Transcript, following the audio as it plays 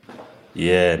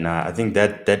Yeah, nah, I think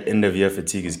that end of year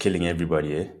fatigue is killing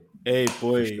everybody, eh? Hey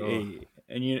For boy, sure. hey,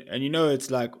 and you know it's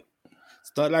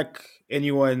not like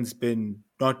anyone's been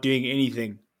not doing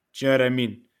anything. Do you know what I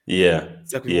mean? Yeah,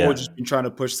 It's like we've all yeah, just been trying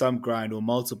to push some grind or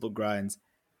multiple grinds,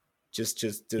 just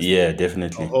yeah,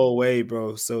 a definitely. whole way,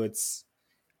 bro. So it's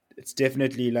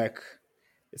definitely like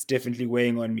it's definitely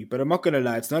weighing on me. But I'm not gonna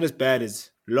lie, it's not as bad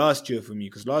as last year for me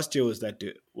because last year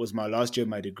was my last year of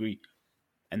my degree,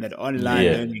 and that online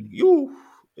Yeah. Yeah, learning,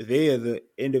 there the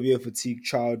end of year fatigue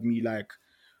chowed me like,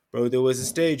 bro. There was a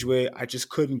stage where I just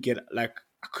couldn't get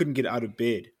out of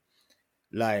bed.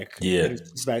 Like it yeah, was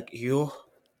just like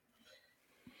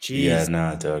yeah, jeez,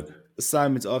 nah, dog.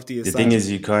 assignments after The thing assignment.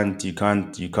 is, you can't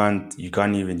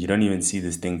even, you don't even see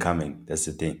this thing coming. That's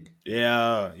the thing.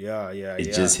 Yeah, yeah, yeah,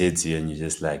 It yeah. just hits you, and you're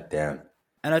just like, damn,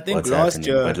 And I think what's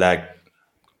happening? But like,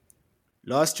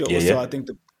 last year yeah, also, yeah, I think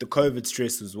the COVID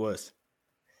stress was worse.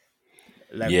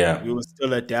 Like yeah, we were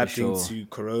still For adapting sure. to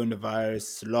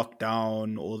coronavirus,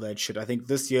 lockdown, all that shit. I think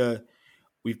this year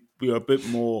we are a bit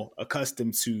more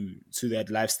accustomed to that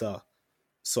lifestyle.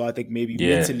 So I think maybe yeah,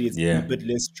 mentally it's been a yeah. bit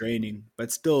less draining,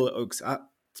 but still, Oaks,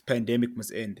 this pandemic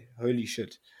must end. Holy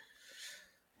shit!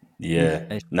 Mm. Yeah.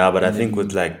 Eh, No, but I And think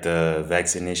with then, like the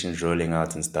vaccinations rolling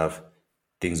out and stuff,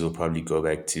 things will probably go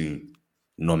back to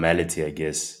normality, I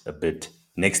guess, a bit.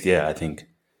 Next year, I think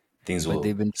things but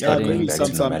they've will been Yeah, start going maybe chatting. back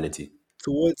to sometime normality.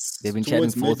 They've been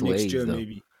chatting towards mid fourth next wave year, though.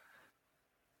 maybe.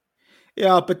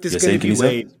 Yeah, but there's You're gonna saying, be Kanisa?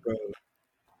 Like, waves, bro.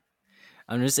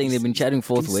 I'm just saying they've been chatting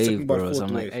fourth He's talking wave, about bro. So fourth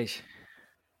I'm like, wave. hey,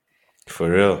 For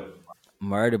real. I'm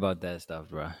worried about that stuff,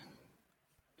 bro.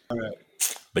 All right.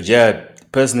 But yeah,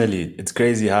 personally, it's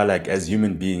crazy how like as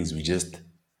human beings,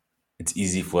 it's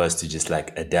easy for us to just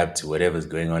like adapt to whatever's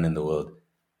going on in the world.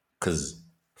 Cause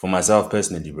for myself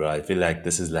personally, bro, I feel like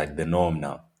this is like the norm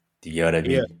now. Do you get what I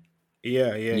Yeah, mean?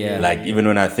 yeah, yeah, yeah, Yeah. Like yeah, even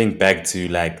when I think back to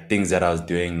like things that I was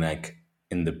doing like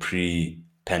in the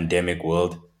pre-pandemic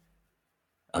world,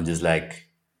 I'm just like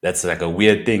that's like a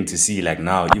weird thing to see. Like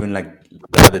now, even like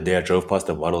the other day, I drove past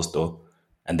a bottle store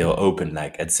and they were open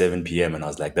like at 7 p.m. and I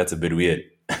was like, that's a bit weird.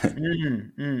 yeah.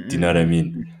 Do you know what I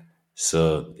mean?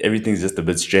 So everything's just a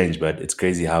bit strange, but it's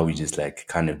crazy how we just like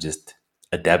kind of just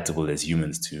adaptable as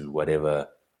humans to whatever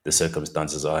the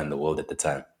circumstances are in the world at the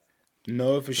time.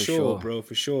 No, for For sure, sure. bro,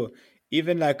 for sure.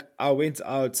 Even like I went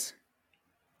out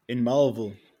in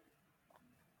Melville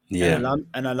and Yeah,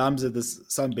 alarms at this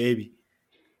some baby,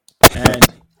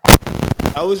 and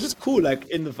I was just cool, like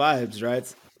in the vibes,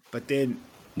 right? But then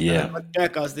when I yeah, got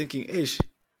back, I was thinking, ish,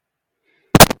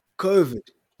 COVID.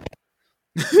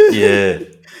 yeah.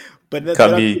 but that,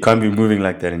 but Can't I'm be thinking, can't be moving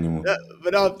like that anymore.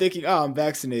 but now I'm thinking, I'm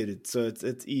vaccinated, so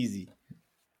it's easy.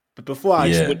 But before,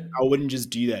 Yeah. I wouldn't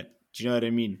just do that. Do you know what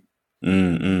I mean?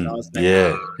 So I Mm-mm. was like,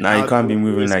 Yeah. Now you now can't be the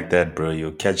moving risk. like that, bro.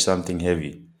 You'll catch something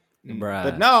heavy.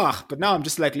 Bruh. But now I'm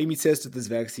just like, let me test if this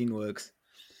vaccine works.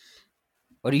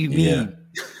 What do you Yeah. mean?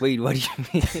 Wait, what do you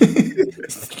mean?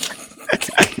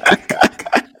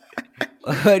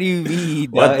 What do you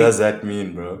mean, What dog? does that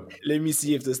mean, bro? Let me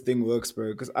see if this thing works,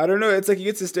 bro. Because I don't know. It's like you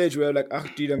get to a stage where I'm like, ah,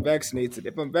 dude, I'm vaccinated.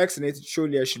 If I'm vaccinated,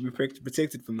 surely I should be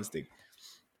protected from this thing.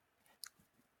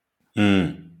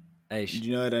 Mm. Hey, Do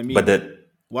you know what I But mean? that,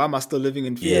 Why am I still living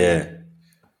in fear then? yeah.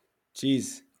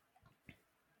 Jeez.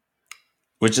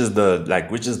 Which is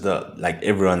the like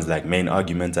everyone's like main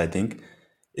argument, I think,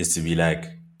 is to be like,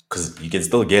 because you can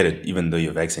still get it even though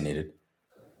you're vaccinated.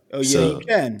 Oh yeah, you So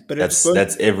can, but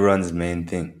that's everyone's main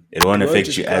thing. It won't it won't affect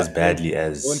just you as badly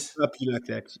it won't as, slap you like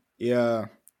that. Yeah.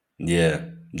 yeah,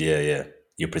 yeah, yeah.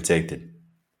 You're protected.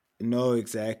 No,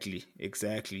 exactly,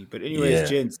 exactly. But anyways, Yeah.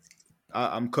 gents,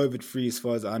 I'm COVID free as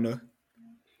far as I know.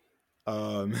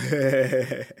 Um,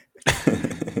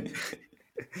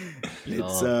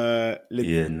 let's lol.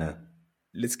 Yeah, no.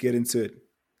 let's get into it.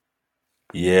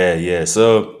 Yeah, yeah.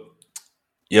 So,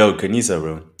 yo, Kanisa,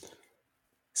 bro.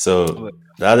 Wait, So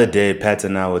the other day, Pat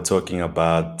and I were talking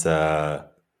about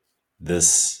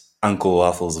this Uncle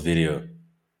Waffles video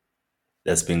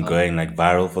that's been Oh, going like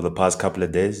viral for the past couple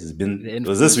of days. the It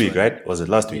was this infamous week, one. right? Was it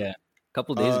last week? Yeah. A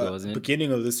couple days ago, wasn't it?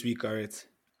 Beginning of this week, alright.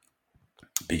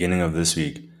 Beginning of this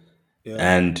week. Yeah.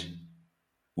 And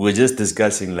we're just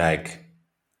discussing like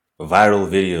viral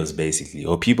videos basically,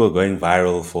 or people going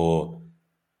viral for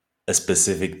a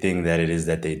specific thing that it is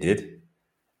that they did.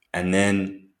 And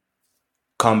then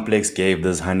Complex gave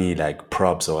this honey like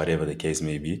props or whatever the case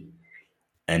may be.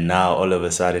 And now all of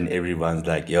a sudden everyone's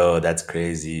like, yo, that's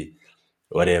crazy,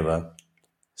 whatever.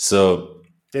 So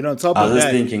Then on top I of was just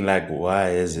that, thinking, like,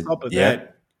 why is it? Yeah,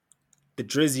 the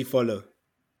Drizzy follow.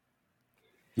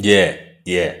 yeah,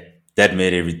 yeah. That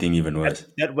made everything even That, worse.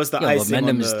 that was the Yeah, but icing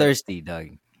on Mandem is the thirsty,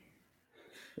 dog.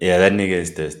 Yeah, that nigga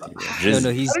is thirsty. No,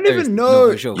 he's I don't thirsty. even know.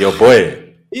 No, for sure. Your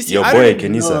boy. You see, Your I boy, don't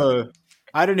even Kenisa. know.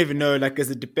 I don't even know. Like, there's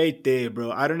a debate there,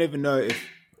 bro. I don't even know if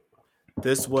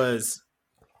this was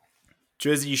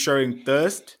Drizzy showing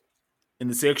thirst in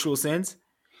the sexual sense,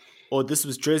 or this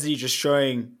was Drizzy just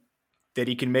showing that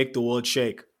he can make the world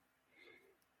shake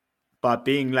by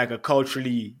being like a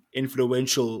culturally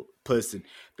influential person.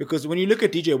 Because when you look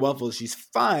at DJ Waffles, she's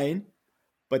fine,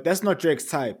 but that's not Drake's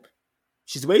type.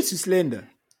 She's way too slender.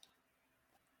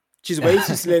 She's way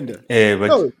too slender. Hey,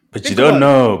 No, but you think don't about it.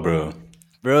 know, bro.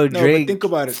 Bro, No, Drake. but think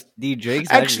about it. Dude,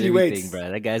 Drake's Actually, everything, wait. bro.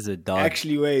 That guy's a dog.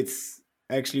 Actually, wait.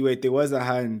 There was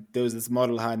this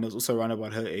model Han that was also around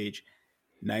about her age,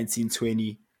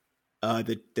 1920.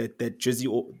 That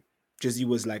Drizzy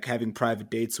was like having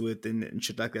private dates with and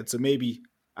shit like that. So maybe,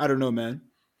 I don't know, man.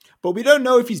 But we don't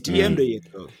know if he's DM'd her yet,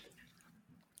 though.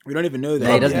 We don't even know that.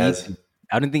 Nah, he doesn't Yes. need to.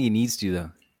 I don't think he needs to,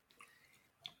 though.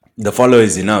 The follow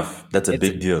is enough. That's a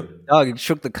big deal. Dog, it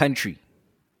shook the country.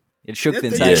 It shook the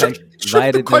It entire shook country. the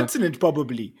Divided them. continent,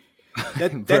 probably.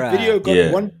 That Bruh. video got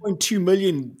Yeah. 1.2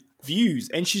 million views,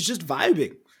 and she's just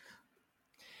vibing.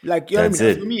 Like, you know That's what I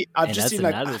mean? it. For me, I've And just that's seen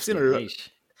like another I've seen a thing, lot. ish.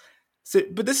 So,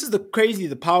 but this is the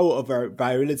power of our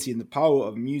virality and the power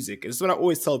of music. It's what I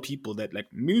always tell people, that like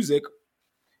music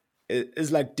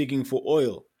is like digging for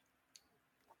oil.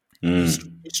 You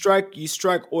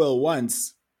strike oil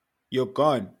once, you're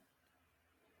gone.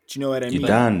 Do you know what I mean? You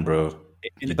done, bro.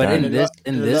 You But done.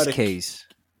 in this case,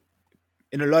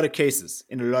 in a lot of cases.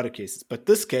 But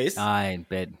this case, I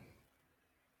bet.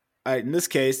 in this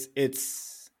case,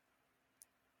 it's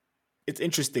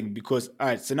interesting because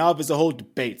so now there's a whole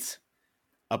debate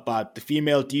about the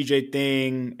female DJ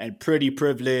thing and pretty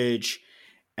privilege,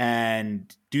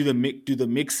 and do the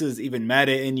mixes even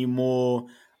matter anymore?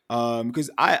 Because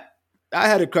I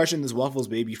had a crush on this Waffles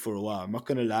baby for a while. I'm not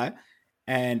gonna lie,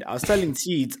 and I was telling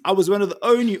Seeds I was one of the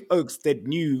only Oaks that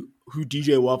knew who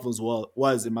DJ Waffles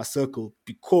was in my circle,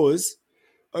 because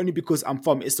I'm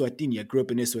from Eswatini. I grew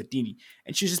up in Eswatini,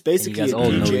 and she's just And you basically guys a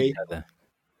all know DJ. each other.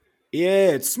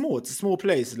 Yeah, it's small. It's a small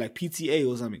place. It's like PTA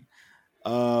or something.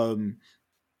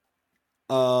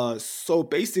 So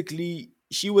basically,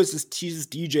 she's this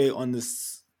DJ on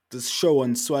this show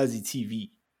on Swazi TV,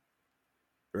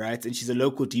 right? And she's a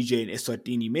local DJ in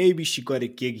Eswatini. Maybe she got a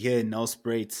gig here in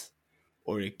Nelspruit,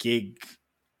 or a gig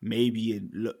maybe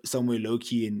somewhere low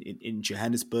key in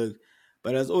Johannesburg.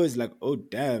 But I was always like, oh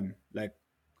damn, like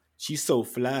she's so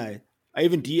fly. I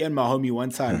even DM'd my homie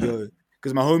one time, yo,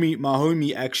 because my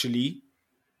homie actually,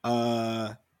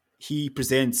 he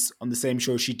presents on the same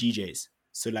show she DJs.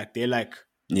 So like they're like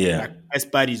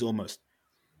best buddies almost.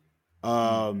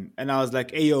 And I was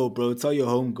like, hey yo, bro, tell your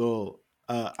homegirl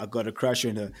I got a crush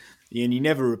on her. And he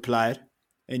never replied.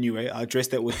 Anyway, I'll address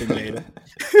that with him later.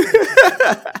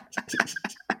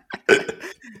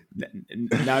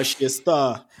 Now she's a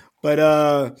star.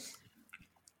 But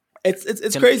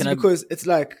it's crazy because it's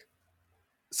like,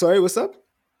 sorry, what's up?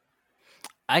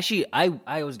 Actually,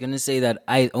 I was gonna say that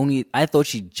I thought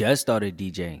she just started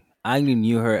DJing. I only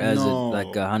knew her as a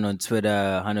Han on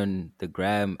Twitter, Han on the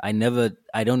gram. I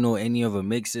don't know any of her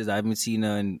mixes. I haven't seen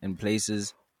her in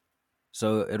places.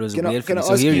 So it was weird for me.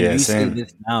 So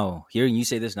hearing you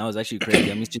say this now is actually crazy.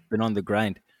 I mean, she's been on the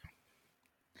grind.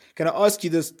 Can I ask you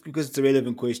this, because it's a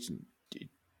relevant question?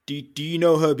 Do you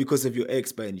know her because of your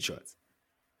ex by any chance?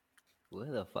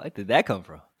 Where the fuck did that come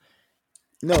from?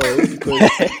 No, because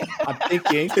I'm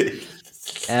thinking.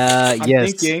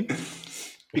 Yes. Thinking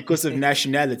because of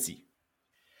nationality.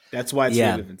 That's why it's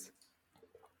relevant.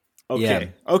 Okay.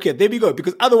 Yeah. Okay, there we go.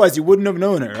 Because otherwise you wouldn't have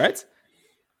known her, right?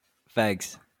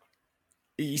 Facts.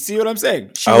 You see what I'm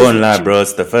saying? I won't lie, bro.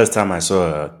 It's the first time I saw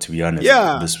her, to be honest.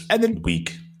 Yeah. This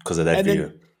week because of then that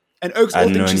video. And Oaks all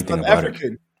think she's South about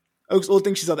African. Oaks all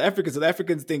think she's South African. South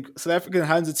Africans think South African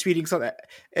Hans are tweeting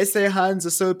SA Hans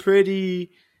are so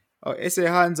pretty. Or SA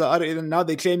Hans are even now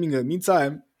they're claiming her.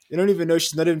 Meantime, they don't even know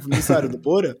she's not even from this side of the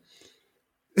border.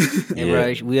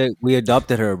 Bro, we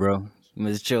adopted her, bro. You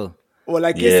must chill. Well,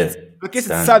 I guess it's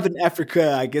Southern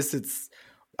Africa. I guess it's,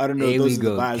 I don't know, those are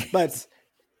the vibes. But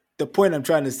the point I'm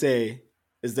trying to say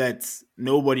is that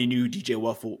nobody knew DJ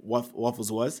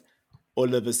Waffles was.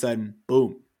 All of a sudden,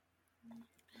 boom.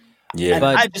 Yeah, and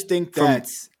I just think that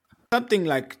something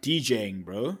like DJing,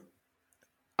 bro.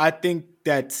 I think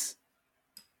that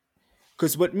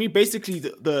because basically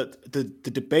the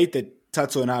debate that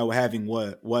Tato and I were having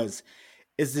does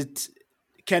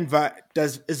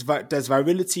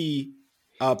virality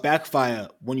backfire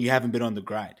when you haven't been on the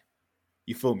grind?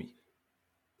 You feel me?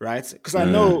 Right? Because I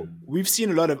know we've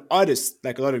seen a lot of artists,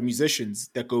 like a lot of musicians,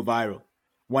 that go viral,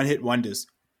 one hit wonders,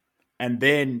 and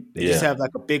then they just have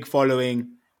like a big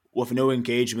following, with no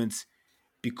engagement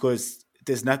because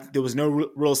there was no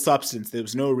real substance. There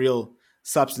was no real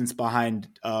substance behind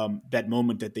that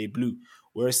moment that they blew.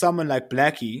 Whereas someone like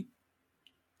Blackie,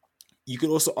 you could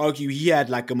also argue he had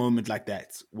like a moment like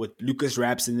that with Lucas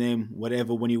Raps in them,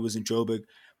 whatever, when he was in Joburg.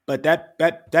 But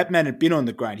that man had been on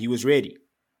the grind. He was ready.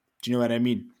 Do you know what I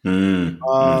mean?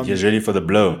 He was ready for the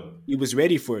blow. He was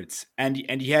ready for it, and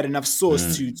he had enough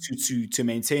sauce to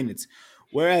maintain it.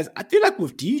 Whereas I feel like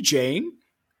with DJing,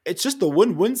 it's just a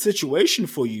win-win situation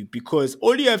for you because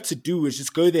all you have to do is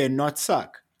just go there and not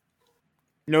suck.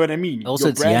 You know what I mean? Also,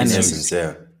 Your it's brand is Yanos.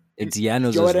 Sincere. It's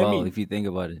Yanos You know as what I well, mean? if you think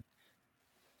about it.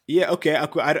 Yeah. Okay.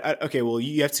 Okay. Well,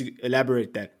 you have to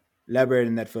elaborate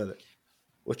on that further.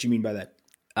 What you mean by that?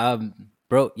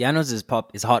 Bro, Yanos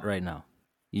is hot right now.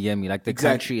 You get me? Like the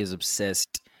Exactly. country is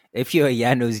obsessed. If you're a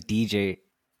Yanos DJ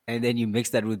and then you mix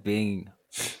that with being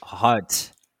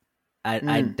hot, I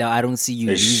don't see you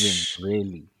Ish. losing,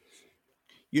 really.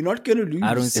 You're not gonna lose.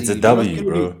 I don't It's see a you You're not W, gonna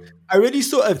lose. bro. I already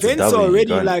saw It's a events W. You already,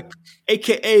 can't. like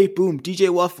AKA boom DJ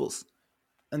Waffles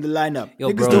and the lineup. Yo,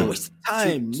 Niggas don't bro. waste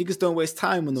time. Niggas don't waste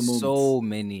time on the moments. So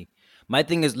many. My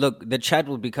thing is, look, the chat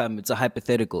will become, it's a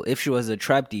hypothetical. If she was a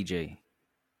trap DJ,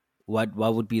 what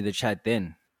would be the chat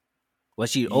then?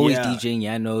 Was she always Yeah. DJing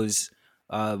Yanos?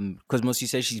 Because most you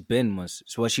say she's been most.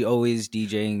 So was she always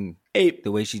DJing Hey,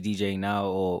 the way she's DJing now,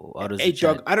 or does hey, the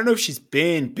chat? dog. I don't know if she's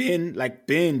been.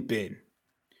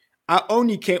 I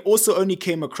only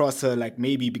came across her like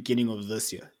maybe beginning of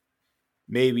this year,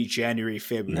 maybe January,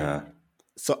 February. Nah.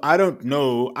 So I don't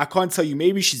know. I can't tell you.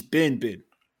 Maybe she's been,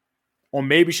 or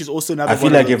maybe she's also another. I feel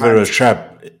one like of if the it was guys.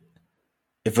 trap,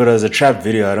 if it was a trap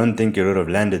video, I don't think it would have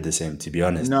landed the same, to be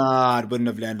honest. Nah, it wouldn't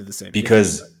have landed the same.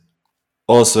 Because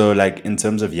also, like in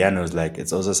terms of Yanos, like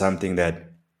it's also something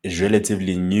that is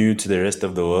relatively new to the rest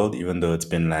of the world, even though it's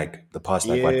been like the past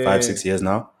like what 5-6 years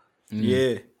now.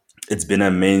 Yeah. It's been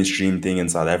a mainstream thing in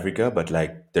South Africa, but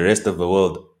like the rest of the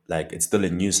world, like it's still a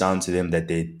new sound to them that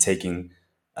they're taking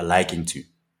a liking to.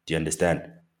 Do you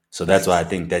understand? So that's why I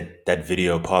think that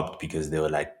video popped because they were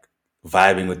like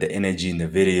vibing with the energy in the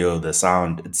video, the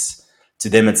sound. It's to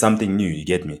them, it's something new. You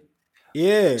get me?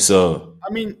 Yeah. So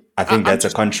I mean, I think I'm that's a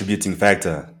contributing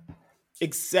factor.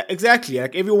 exactly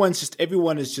like everyone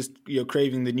is just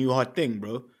craving the new hot thing,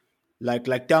 bro.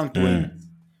 Like down to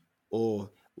or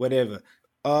whatever.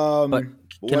 But What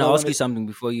can I I ask wanna- you something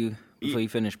before you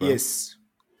finish, bro? Yes.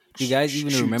 Do you guys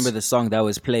even remember the song that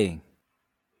was playing?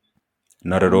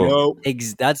 Not at all. No.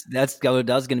 That's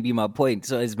gonna be my point.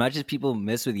 So as much as people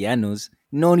mess with Yanos,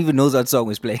 no one even knows that song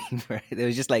was playing. Right? It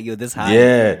was just like, yo, this high,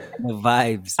 Yeah. and the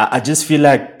vibes. I just feel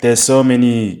like there's so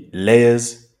many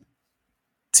layers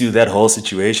to that whole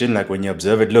situation. Like when you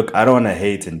observe it, look, I don't want to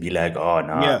hate and be like, oh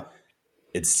no, Yeah.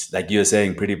 it's like you're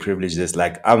saying, pretty privileged. This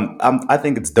like I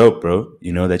think it's dope, bro.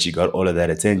 You know that you got all of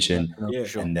that attention No, Yeah. for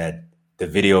sure. and that the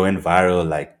video went viral.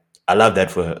 Like I love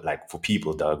that for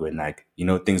people, dog. When like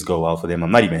things go well for them.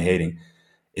 I'm not even hating.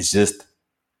 It's just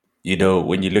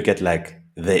when you look at like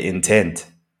the intent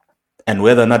and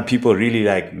whether or not people really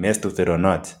like messed with it or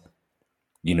not.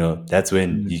 That's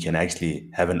when you can actually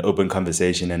have an open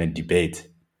conversation and a debate.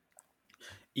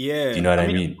 Yeah. Do you know what I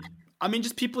mean? I mean,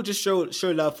 just people just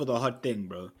show love for the hot thing,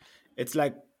 bro. It's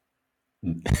like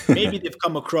maybe they've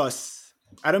come across.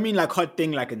 I don't mean like hot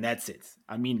thing like in that sense.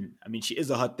 I mean she is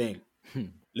a hot thing,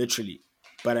 literally.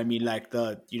 But I mean like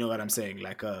you know what I'm saying,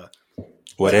 like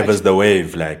Whatever's the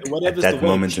wave, like at whatever's that the wave,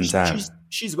 moment in time.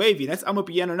 she's wavy. I'm a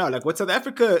piano now. Like what South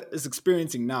Africa is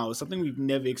experiencing now is something we've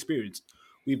never experienced.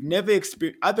 We've never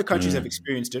experienced. Other countries have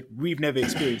experienced it. We've never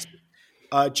experienced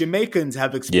it. Jamaicans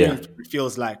have experienced what it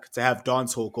feels like to have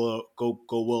dancehall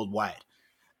go worldwide.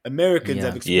 Americans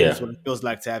have experienced Yeah. what it feels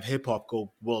like to have hip hop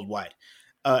go worldwide.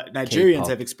 Nigerians K-pop.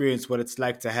 have experienced what it's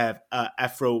like to have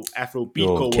Afro beat Yo,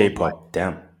 go worldwide. K-pop,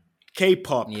 damn.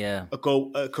 K-pop, Yeah.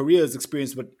 Korea has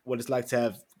experienced what it's like to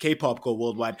have K-pop go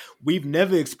worldwide. We've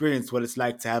never experienced what it's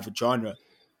like to have a genre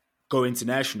go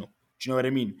international. Do you know what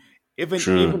I mean? Even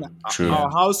True. our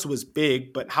house was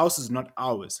big, but house is not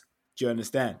ours. Do you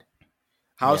understand?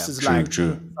 House Yeah. is True, like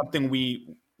true. something we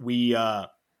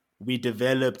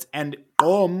developed, and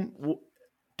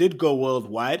did go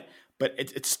worldwide, but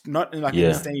it's not in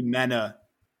the same manner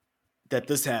that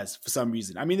this has for some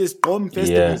reason. I mean, there's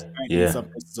festivals apparently in some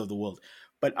places of the world,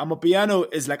 but Amapiano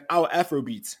is like our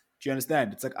Afrobeat. Do you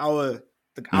understand? It's like our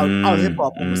hip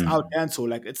hop, almost our dancehall.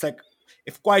 Like it's like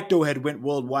if Kwaito had went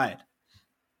worldwide.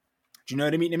 Do you know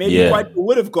what I mean? And maybe Kwaito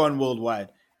would have gone worldwide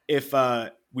if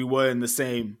we were in the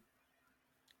same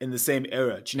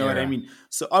era. Do you know what I mean?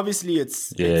 So obviously,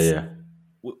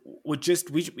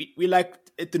 we like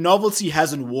it, the novelty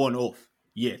hasn't worn off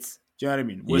yet. Do you know what I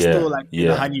mean? We're Yeah, still like in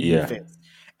the yeah, honeymoon yeah, phase,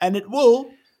 and it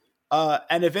will,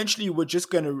 and eventually we're just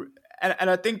gonna, and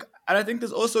I think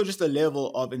there's also just a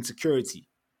level of insecurity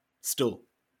still.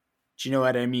 Do you know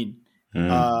what I mean?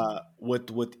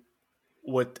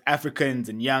 With Africans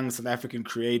and young South African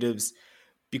creatives,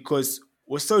 because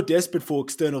we're so desperate for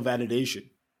external validation.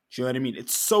 Do you know what I mean?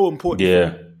 It's so important for yeah.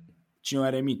 that. Do you know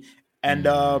what I mean? And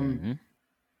Mm-hmm.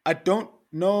 I don't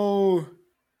know.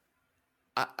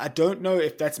 I don't know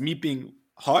if that's me being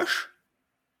harsh,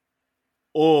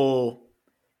 or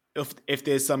if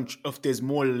there's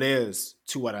more layers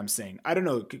to what I'm saying. I don't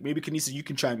know. Maybe Kanisa, you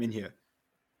can chime in here.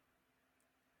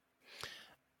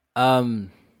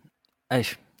 Um, I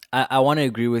I want to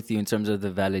agree with you in terms of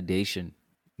the validation,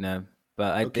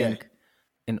 but I Okay. think,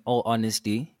 in all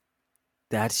honesty,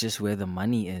 that's just where the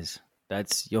money is.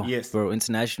 That's Yes. bro.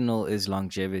 International is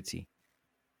longevity.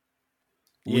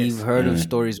 We've Yes. heard of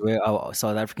stories where our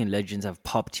South African legends have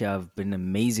popped here, have been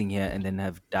amazing here, and then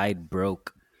have died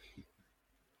broke.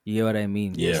 You get what I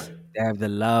mean? Yeah. Yes. They have the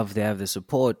love, they have the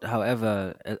support.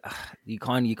 However, you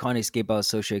can't escape our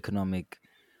socioeconomic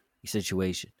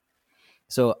situation.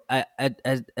 So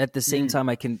at the same time,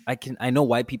 I know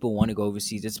why people want to go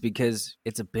overseas. It's because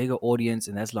it's a bigger audience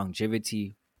and that's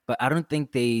longevity. But I don't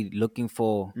think they looking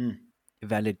for Mm.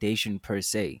 validation per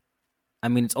se. I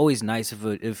mean, it's always nice if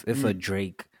a Mm.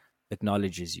 Drake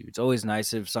acknowledges you. It's always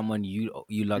nice if someone you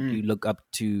Mm. look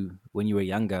up to when you were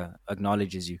younger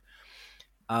acknowledges you.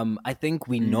 I think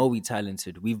we know Mm. we're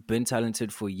talented. We've been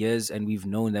talented for years, and we've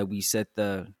known that we set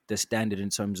the standard in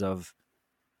terms of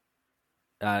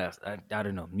I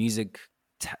don't know, music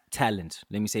talent.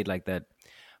 Let me say it like that.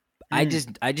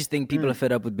 Mm. I just think people are Mm.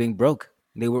 fed up with being broke.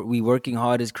 We working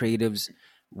hard as creatives.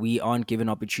 We aren't given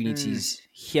Mm. opportunities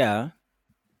here.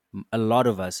 A lot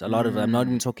of us, a lot of. I'm not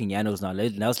even Mm. talking Yanos now.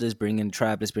 Let's bring in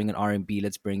trap. Let's bring in R&B.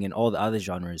 Let's bring in all the other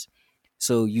genres.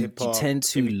 So Hip you hop, tend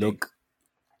to everything. look.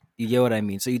 You get what I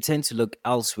mean? So you tend to look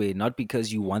elsewhere, not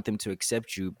because you want them to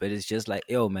accept you, but it's just like,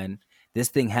 yo, man, this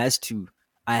thing has to.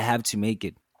 I have to make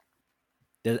it.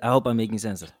 I hope I'm making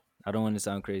sense. I don't want to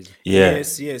sound crazy. Yeah.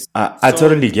 Yes. Yes. I So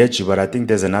totally get you, but I think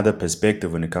there's another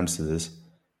perspective when it comes to this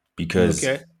because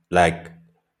okay. like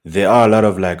there are a lot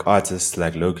of like artists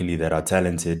like locally that are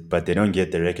talented, but they don't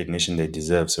get the recognition they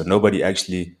deserve. So nobody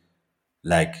actually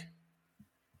like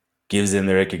gives them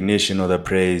the recognition or the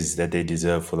praise that they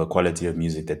deserve for the quality of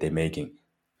music that they're making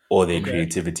or their Okay.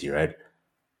 creativity, right?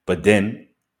 But then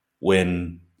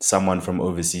when someone from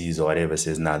overseas or whatever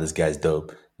says, nah, this guy's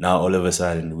dope, now all of a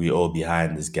sudden we all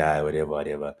behind this guy, whatever,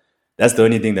 whatever. That's the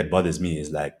only thing that bothers me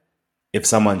is like, if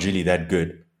someone's really that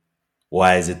good,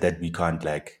 why is it that we can't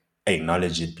like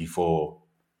acknowledge it before,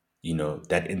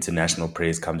 that international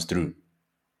praise comes through?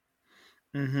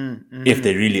 Mm-hmm. If Mm-hmm.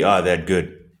 they really are that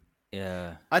good.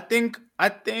 Yeah. I think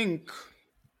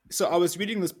so. I was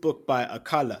reading this book by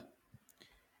Akala,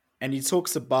 and he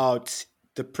talks about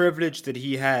the privilege that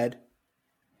he had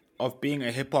of being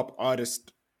a hip hop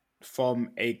artist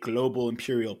from a global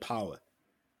imperial power.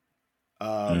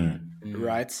 Mm.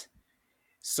 Right.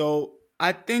 So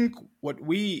I think what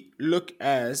we look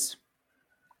at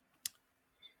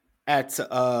I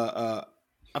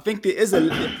think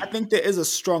there is a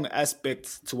strong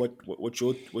aspect to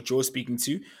what you're speaking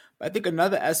to, but I think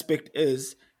another aspect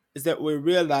is that we're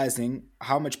realizing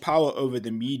how much power over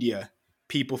the media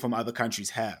people from other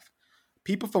countries have.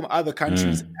 People from other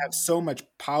countries have so much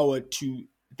power to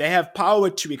they have power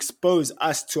to expose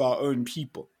us to our own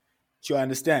people. Do you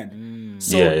understand? Mm.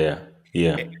 Yeah, So yeah,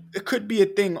 yeah. it could be a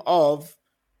thing of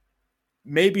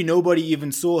maybe nobody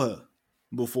even saw her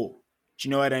before. Do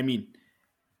you know what I mean?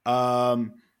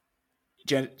 Um,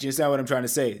 do you understand what I'm trying to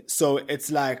say? So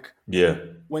it's like Yeah.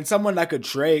 when someone like a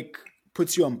Drake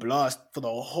puts you on blast for the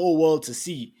whole world to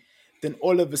see, then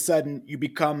all of a sudden you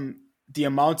become the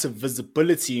amount of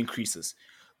visibility increases.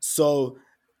 So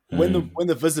when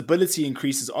the visibility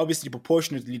increases, obviously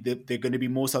proportionately there are going to be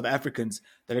more South Africans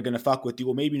that are going to fuck with you,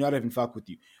 or maybe not even fuck with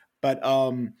you. But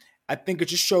I think it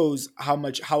just shows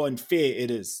how unfair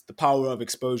it is, the power of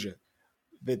exposure.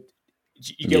 That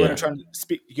you get what I'm Yeah. trying to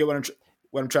speak. You get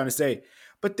what I'm trying to say.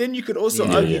 But then you could also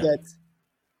Yeah, Yeah. argue yeah. that,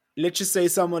 let's just say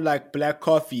someone like Black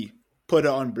Coffee put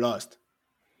her on blast.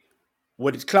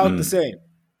 Would it clout the same?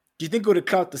 Do you think it would have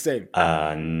clout the same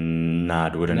Nah,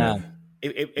 it wouldn't Nah. have.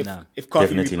 if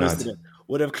Coffee Definitely not. reposted her?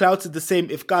 Would have clouted the same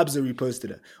if Kabza reposted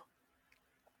her,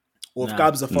 or if Nah.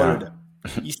 Kabza followed Nah. her?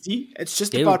 You see, it's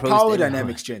just They were about power posted.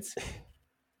 dynamics, gents.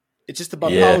 It's just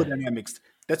about power Yeah. dynamics.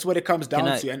 That's what it comes Can down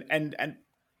I to. And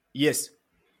yes,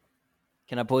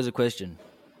 can I pose a question?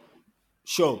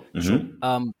 sure, sure.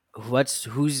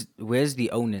 Where's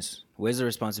the onus? Where's the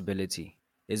responsibility?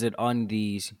 Is it on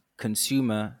the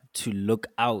consumer to look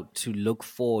out, to look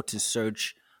for, to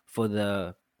search for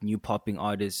the new popping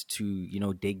artists to,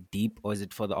 dig deep, or is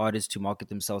it for the artists to market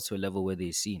themselves to a level where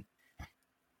they're seen?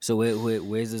 So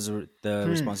where's the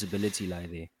responsibility lie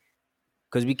there?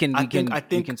 Because we can I we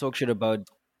think can talk shit about,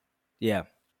 yeah.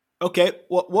 okay.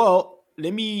 Well,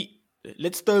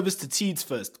 let's throw this to Teeds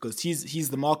first because he's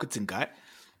the marketing guy.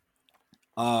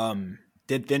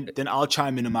 Then I'll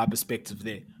chime in on my perspective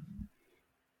there.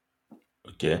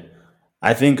 Okay.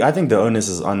 I think the onus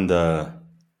is on the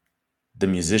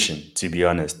musician, to be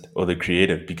honest, or the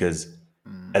creative, because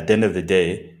at the end of the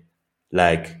day,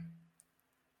 like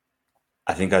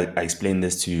I think I explained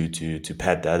this to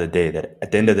Pat the other day, that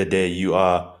at the end of the day, you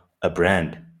are a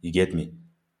brand. You get me?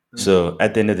 So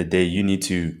at the end of the day, you need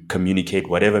to communicate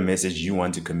whatever message you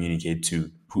want to communicate to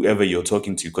whoever you're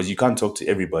talking to, because you can't talk to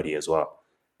everybody as well.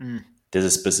 There's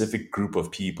a specific group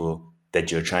of people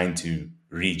that you're trying to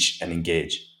reach and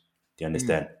engage. Do you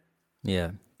understand?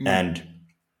 Yeah. And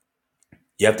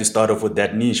you have to start off with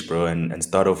that niche, bro, and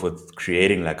start off with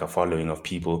creating like a following of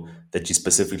people that you're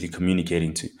specifically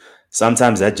communicating to.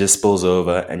 Sometimes that just spills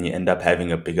over and you end up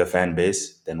having a bigger fan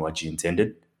base than what you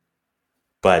intended.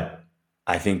 But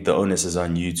I think the onus is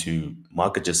on you to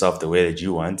market yourself the way that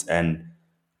you want and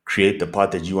create the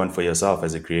part that you want for yourself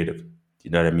as a creative.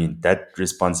 You know what I mean? That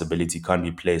responsibility can't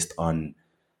be placed on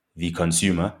the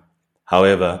consumer.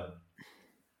 However,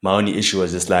 my only issue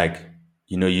was just like,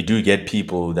 you do get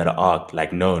people that are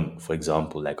like known, for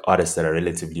example, like artists that are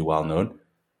relatively well known,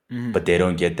 but they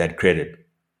don't get that credit.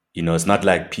 It's not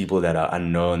like people that are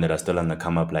unknown that are still on the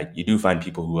come up. Like you do find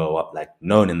people who are like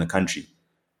known in the country.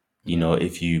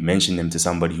 If you mention them to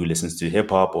somebody who listens to hip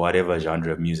hop or whatever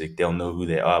genre of music, they'll know who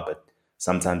they are, but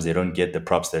sometimes they don't get the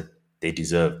props that they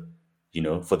deserve,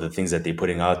 for the things that they're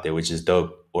putting out there, which is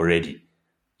dope already.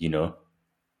 You know,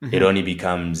 it only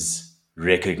becomes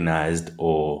recognized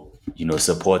or,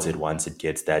 supported once it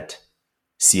gets that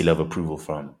seal of approval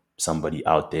from somebody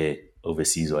out there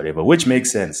overseas or whatever, which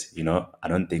makes sense. I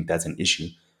don't think that's an issue.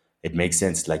 It makes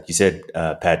sense. Like you said,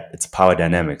 Pat, it's power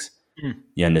dynamics.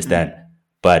 You understand?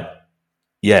 But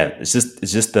yeah, it's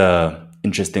just a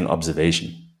interesting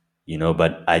observation,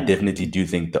 but I definitely do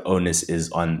think the onus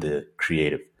is on the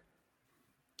creative.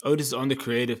 This is on the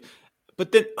creative,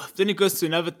 but then it goes to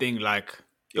another thing. Like,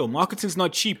 yo, marketing's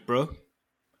not cheap, bro.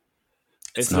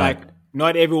 It's It's like not.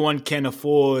 not everyone can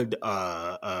afford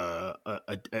a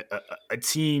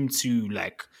team to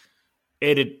like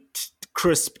edit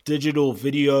crisp digital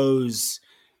videos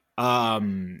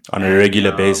On a and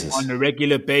regular on basis. a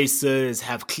regular basis,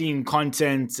 have clean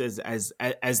content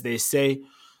as they say.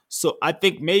 So I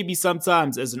think maybe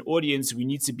sometimes as an audience we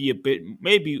need to be a bit,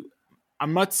 maybe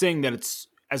I'm not saying that it's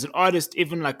as an artist,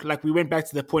 even like we went back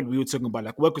to the point we were talking about,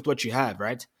 like work with what you have,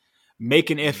 right? Make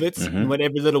an effort in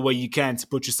whatever little way you can to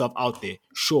put yourself out there.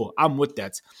 Sure, I'm with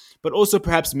that. But also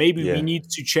perhaps maybe we Yeah. need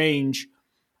to change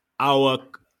our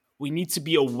we need to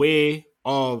be aware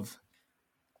of,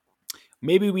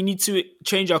 maybe we need to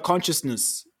change our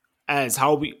consciousness as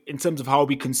how we, in terms of how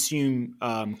we consume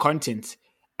content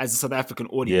as a South African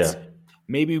audience. Yeah.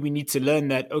 Maybe we need to learn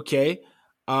that, okay,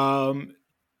 um,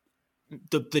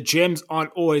 the gems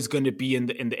aren't always going to be in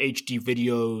the HD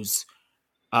videos,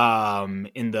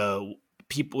 in the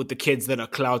people with the kids that are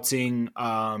clouting.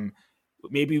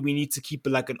 Maybe we need to keep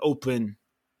it like an open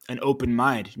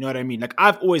mind. You know what I mean? Like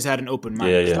I've always had an open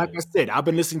mind Yeah. because, Yeah. like I said, I've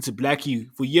been listening to Blackie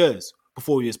for years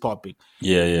before he was popping.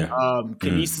 Yeah. Yeah.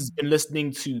 Kanis has been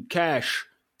listening to Cash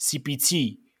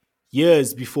CPT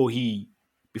years before he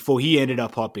ended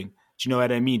up popping. Do you know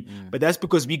what I mean? But that's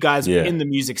because we guys were Yeah. in the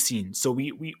music scene, so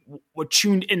we were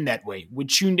tuned in that way. We're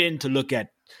tuned in to look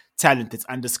at talent that's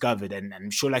undiscovered, and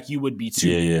I'm sure like you would be too.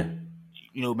 Yeah.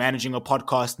 Yeah. Managing a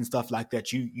podcast and stuff like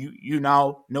that. You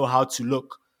now know how to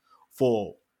look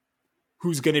for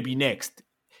who's going to be next.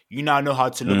 You now know how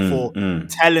to look for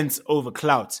talents over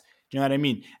clout. Do you know what I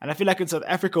mean? And I feel like in South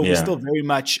Africa, we're Yeah. still very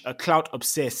much a clout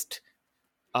obsessed.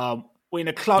 We're in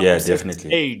a clout Yeah. obsessed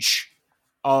Definitely. age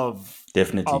of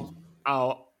Definitely.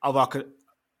 our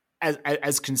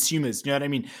as consumers. You know what I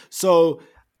mean? So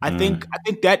I think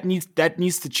that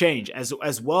needs to change,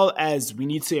 as well as we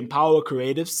need to empower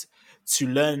creatives to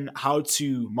learn how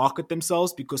to market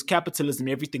themselves, because capitalism,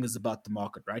 everything is about the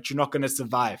market, right? You're not going to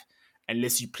survive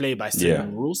unless you play by Yeah.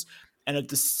 certain rules. And at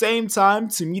the same time,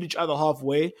 to meet each other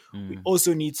halfway, we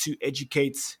also need to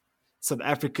educate South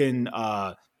African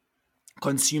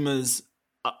consumers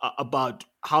about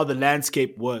how the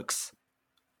landscape works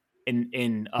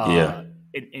Yeah.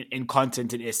 in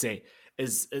content in SA.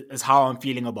 Is how I'm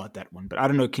feeling about that one. But I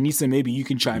don't know, Kanisa, maybe you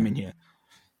can chime in here.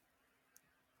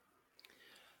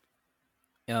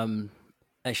 Um,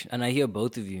 And I hear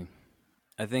both of you.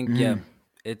 I think yeah,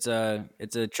 Mm-hmm.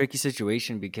 it's a tricky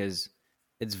situation because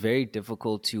it's very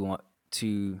difficult to want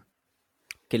to.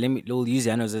 Okay, we'll use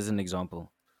Janos as an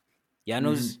example.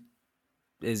 Janos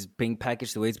Mm-hmm. is being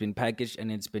packaged the way it's been packaged,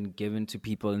 and it's been given to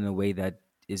people in a way that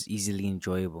is easily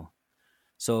enjoyable.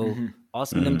 So Mm-hmm.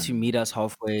 asking them to meet us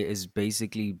halfway is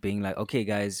basically being like, okay,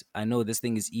 guys, I know this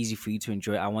thing is easy for you to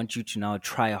enjoy. I want you to now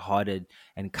try harder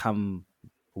and come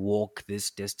walk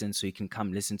this distance so you can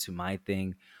come listen to my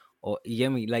thing. Or you get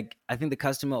me? Like I think the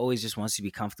customer always just wants to be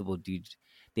comfortable, dude.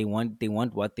 They want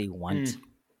what they want,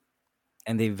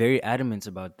 and they're very adamant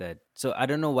about that. So I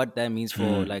don't know what that means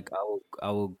for like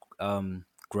our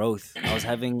growth. I was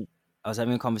having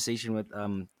a conversation with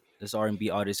this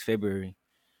R&B artist February,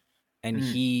 and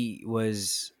he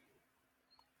was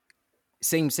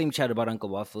same chat about Uncle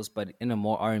Waffles, but in a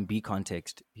more R&B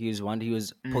context. He was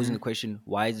posing the Mm-hmm. question,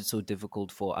 why is it so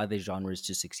difficult for other genres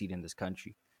to succeed in this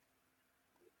country?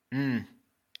 Mm-hmm.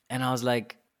 And I was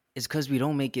like, it's because we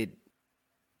don't make it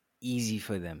easy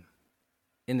for them,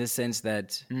 in the sense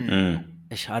that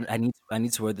I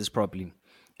need to word this properly.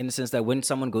 In the sense that when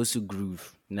someone goes to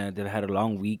groove, they've had a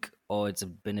long week, or it's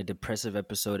been a depressive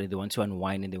episode, and they want to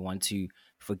unwind and they want to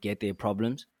forget their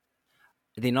problems,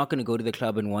 they're not going to go to the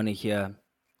club and want to hear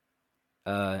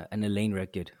an Elaine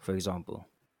record, for example.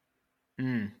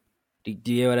 Mm-hmm.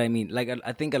 Do you hear what I mean? Like,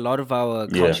 I think a lot of our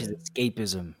Yeah. culture is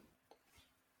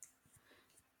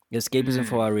escapism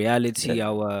for our Yeah. reality,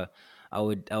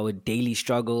 our daily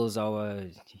struggles,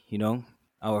 you know,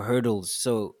 our hurdles.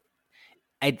 So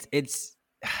it's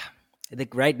I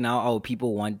think right now our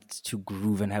people want to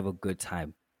groove and have a good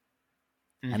time,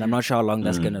 and I'm Mm-hmm. not sure how long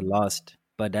that's gonna Mm. last,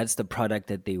 but that's the product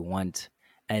that they want.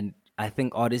 And I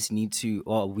think artists need to,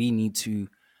 or we need to,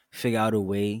 figure out a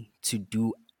way to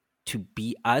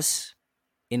be us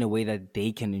in a way that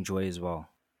they can enjoy as well.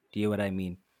 Do you hear what I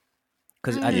mean?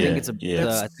 Because I think Yeah. Mm. it's a, Yeah.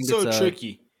 That's I think so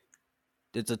tricky.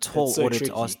 it's a That's tall so order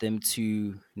to ask tricky. them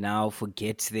to now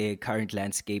forget their current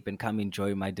landscape and come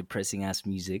enjoy my depressing ass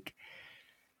music.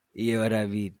 You know what I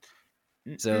mean?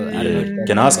 So I don't know Yeah. if that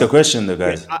Can I makes ask a sense. question though,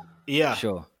 Yeah. guys? Yeah.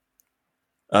 Sure.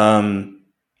 Um,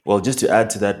 well, just to add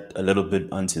to that a little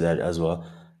bit onto that as well,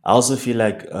 I also feel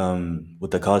like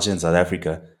with the culture in South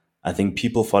Africa, I think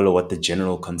people follow what the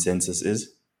general consensus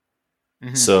is.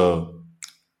 Mm-hmm. So,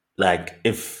 like,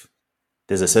 if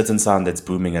there's a certain sound that's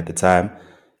booming at the time,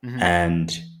 Mm-hmm.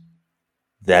 and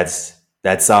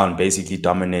that sound basically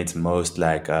dominates most,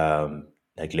 like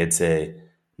let's say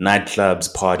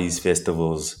nightclubs, parties,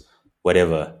 festivals,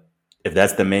 whatever. If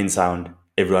that's the main sound,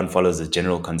 everyone follows a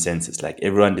general consensus. Like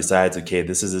everyone decides, okay,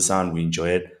 this is the sound, we enjoy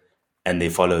it, and they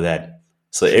follow that.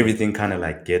 So True. everything kind of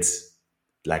like gets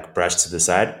like brushed to the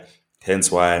side.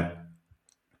 Hence why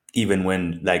even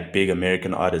when like big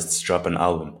American artists drop an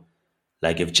album,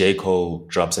 like if J. Cole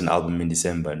drops an album in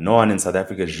December, no one in South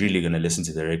Africa is really gonna listen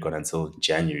to the record until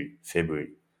January, February,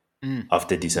 Mm.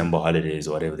 after December holidays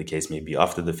or whatever the case may be,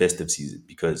 after the festive season,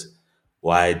 because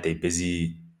why they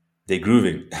busy, they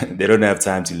grooving. They don't have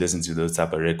time to listen to those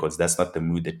type of records. That's not the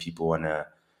mood that people wanna,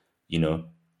 you know,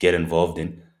 get involved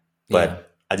in. Yeah.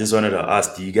 But I just wanted to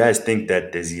ask, do you guys think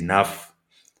that there's enough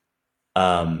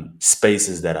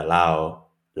spaces that allow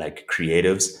like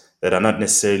creatives that are not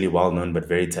necessarily well known but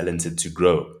very talented to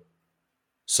grow?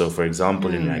 So, for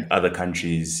example, in like Mm. other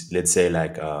countries, let's say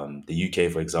like the UK,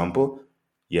 for example,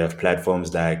 you have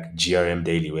platforms like GRM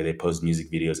Daily where they post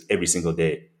music videos every single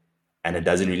day. And it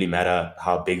doesn't really matter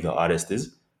how big the artist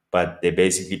is, but they're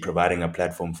basically providing a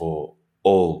platform for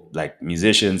all like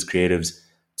musicians, creatives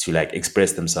to like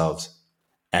express themselves.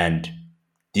 And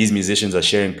these musicians are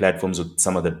sharing platforms with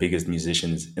some of the biggest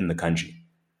musicians in the country.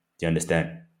 Do you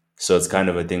understand? So it's kind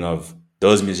of a thing of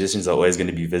those musicians are always going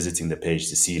to be visiting the page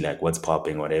to see like what's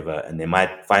popping, whatever, and they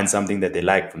might find something that they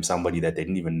like from somebody that they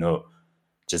didn't even know,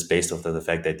 just based off of the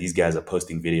fact that these guys are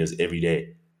posting videos every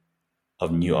day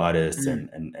of new artists Mm.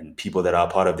 and people that are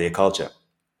part of their culture.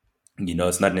 You know,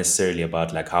 it's not necessarily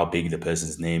about like how big the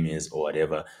person's name is or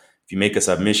whatever. If you make a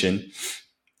submission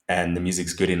and the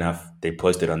music's good enough, they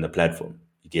post it on the platform.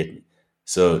 You get me?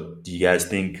 So do you guys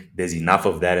think there's enough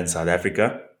of that in South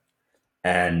Africa?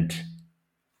 And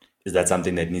is that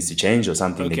something that needs to change or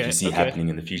something that you Okay. see Okay. happening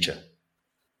in the future?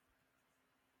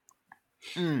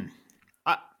 Mm.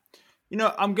 I,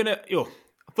 I'm gonna I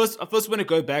first want to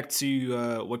go back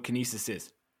to what Kanisa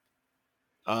says.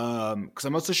 Because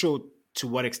I'm not so sure to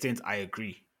what extent I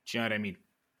agree. Do you know what I mean?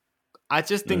 I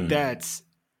just think that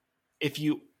if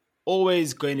you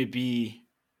always going to be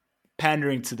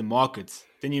pandering to the market,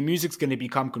 then your music's going to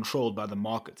become controlled by the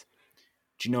market.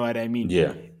 Do you know what I mean?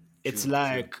 Yeah. It's True. True.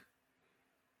 like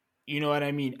You know what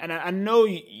I mean? And I know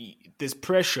there's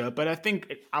pressure, but I think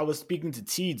I was speaking to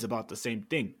Teeds about the same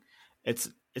thing. It's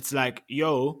like,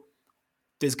 yo,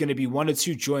 there's gonna be one or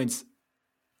two joints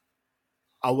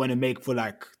I want to make for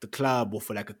like the club or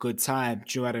for like a good time.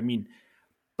 Do you know what I mean?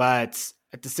 But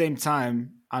at the same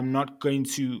time, I'm not going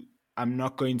to I'm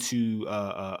not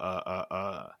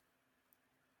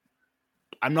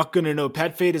gonna know.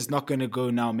 Pat Fade is not gonna go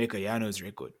now make a Yano's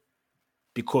record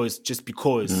because. Do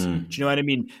you know what I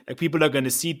mean? Like people are gonna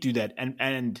see through that,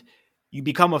 and you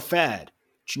become a fad.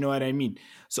 Do you know what I mean?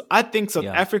 So I think South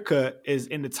Yeah. Africa is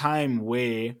in the time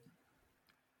where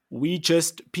we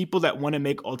just people that want to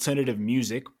make alternative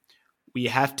music, we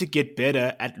have to get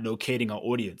better at locating our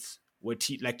audience.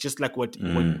 Like just like what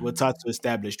Tato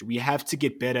established, we have to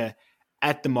get better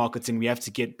at the marketing. We have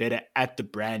to get better at the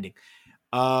branding.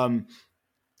 Um,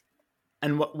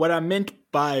 and what I meant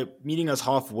by meeting us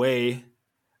halfway,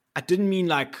 I didn't mean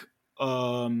like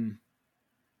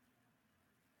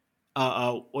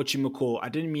what you call. I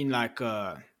didn't mean like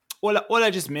all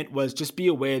I just meant was just be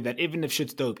aware that even if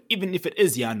shit's dope, even if it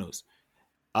is Yanos,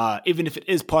 even if it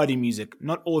is party music,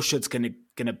 not all shit's gonna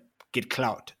get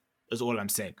clout. Is all I'm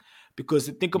saying. Because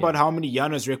think about how many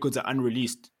Yanos records are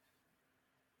unreleased.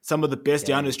 Some of the best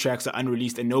Yanos tracks are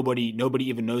unreleased, and nobody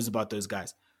even knows about those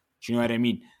guys. Do you know what I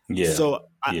mean? Yeah. So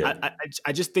Yeah.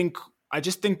 I just think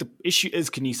the issue is,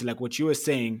 Kanisa, like what you were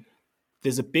saying.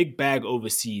 There's a big bag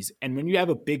overseas, and when you have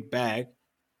a big bag,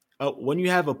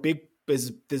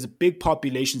 there's a big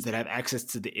populations that have access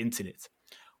to the internet,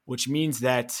 which means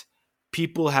that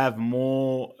people have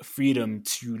more freedom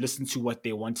to listen to what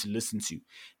they want to listen to.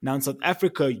 Now in South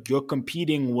Africa, you're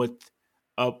competing with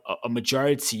a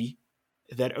majority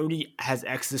that only has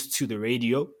access to the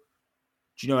radio. Do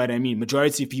you know what I mean?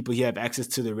 Majority of people here have access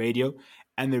to the radio,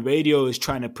 and the radio is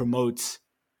trying to promote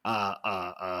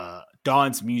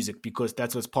dance music because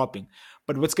that's what's popping.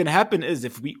 But what's gonna happen is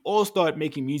if we all start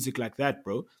making music like that,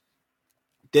 bro,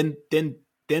 then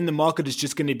the market is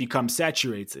just gonna become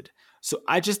saturated. So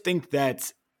I just think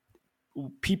that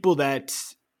people that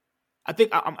I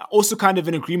think I'm also kind of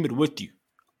in agreement with you.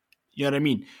 You know what I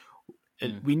mean?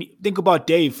 Think about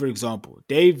Dave, for example.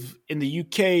 Dave in the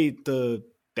UK, the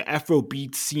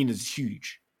Afrobeat scene is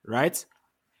huge, right?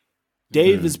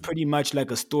 Dave is pretty much like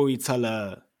a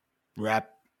storyteller, rap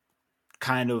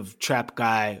kind of trap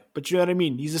guy, but you know what I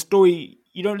mean. He's a story.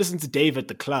 You don't listen to Dave at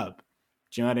the club.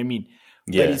 Do you know what I mean?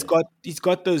 Yeah. But he's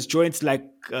got those joints like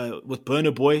with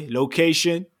Burna Boy,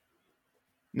 Location.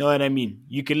 You know what I mean?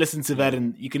 You can listen to that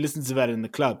in the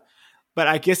club. But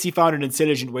I guess he found an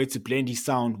intelligent way to blend his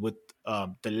sound with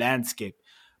the landscape.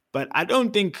 But I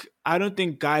don't think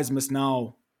guys must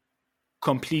now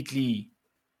completely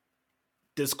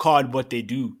discard what they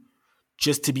do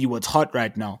just to be what's hot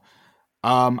right now.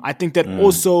 I think that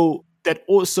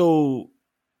also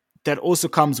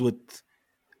comes with.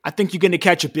 I think you're going to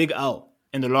catch a big L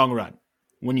in the long run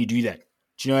when you do that.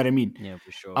 Do you know what I mean? Yeah,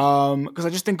 for sure. Because I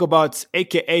just think about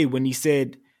AKA when he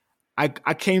said, "I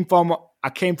came from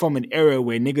an era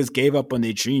where niggas gave up on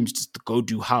their dreams just to go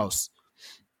do house."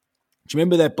 Do you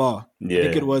remember that bar? Yeah. I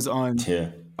think it was on. Yeah.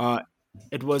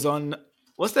 It was on.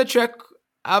 What's that track?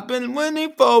 I've been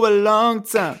winning for a long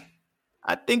time.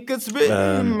 I think it's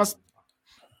written in my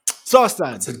Star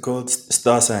Signs. What's it called?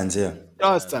 Star Signs, yeah.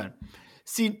 Star Signs.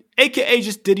 See, AKA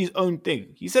just did his own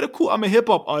thing. He said, "Cool, I'm a hip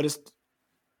hop artist.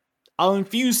 I'll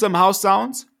infuse some house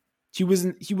sounds." He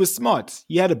was smart.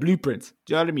 He had a blueprint.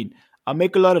 Do you know what I mean? I'll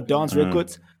make a lot of dance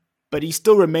records, but he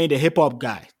still remained a hip hop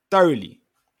guy thoroughly.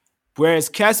 Whereas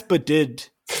Casper did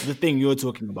the thing you're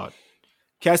talking about.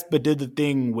 Casper did the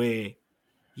thing where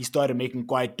he started making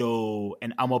Kwaito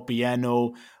and I'm a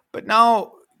Piano. But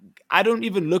now I don't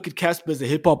even look at Casper as a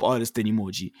hip hop artist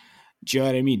anymore, G. Do you know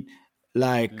what I mean?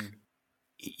 Like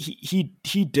he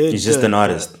did. He's just an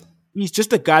artist. He's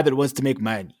just a guy that wants to make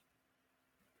money.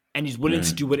 And he's willing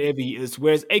to do whatever he is.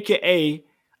 Whereas AKA,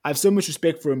 I have so much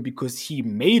respect for him because he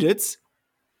made it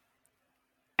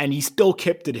and he still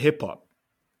kept it hip hop.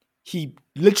 He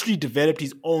literally developed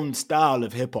his own style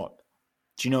of hip hop.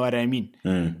 Do you know what I mean?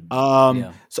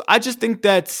 So I just think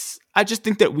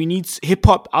that we need hip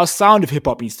hop. Our sound of hip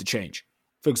hop needs to change,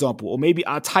 for example, or maybe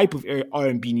our type of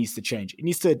R&B needs to change. It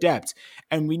needs to adapt,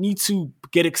 and we need to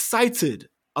get excited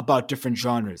about different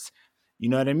genres. You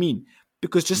know what I mean?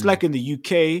 Because just like in the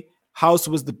UK, house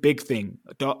was the big thing.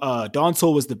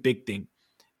 Dancehall was the big thing.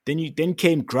 Then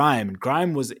came grime, and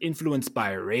grime was influenced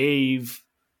by rave,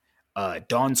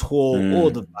 dancehall, all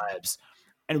the vibes.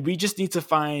 And we just need to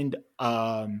find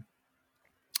our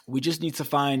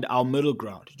middle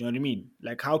ground. You know what I mean?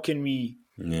 Like how can we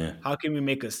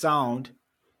make a sound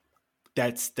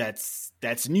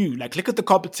that's new. Like, look at the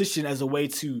competition as a way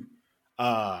to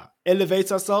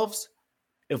elevate ourselves,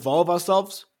 evolve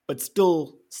ourselves, but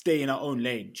still stay in our own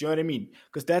lane. Do you know what I mean?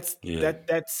 Because Yeah.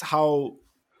 that's how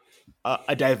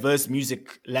a diverse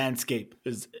music landscape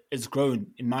is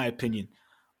grown, in my opinion.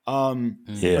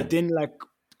 Yeah. But then, like,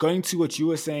 going to what you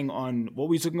were saying on what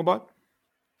were you talking about?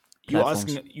 You were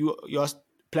Platforms. asking you asked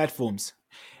platforms.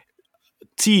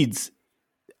 Teeds,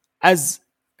 as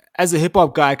as a hip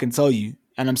hop guy, I can tell you,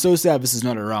 and I'm so sad this is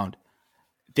not around.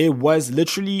 There was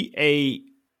literally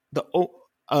the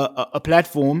a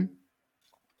platform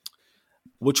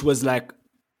which was like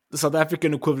the South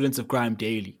African equivalent of Grime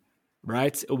Daily,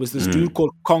 right? It was this dude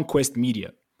called Conquest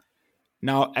Media.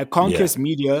 Now, at Yeah. Conquest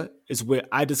Media is where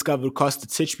I discovered Costa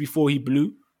Titch before he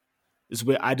blew. Is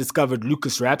where I discovered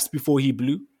Lucas Raps before he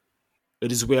blew.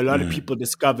 It is where a lot of people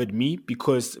discovered me,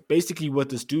 because basically what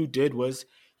this dude did was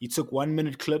he took 1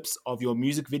 minute clips of your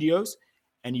music videos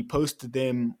and he posted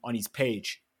them on his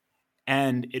page.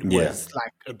 And Yeah.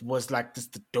 it was like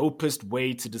just the dopest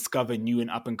way to discover new and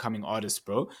up and coming artists,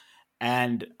 bro.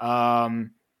 And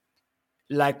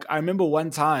like, I remember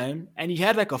one time, and he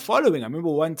had like a following. I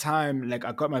remember one time, like,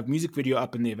 I got my music video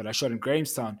up in there that I shot in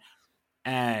Grahamstown,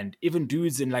 and even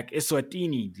dudes in like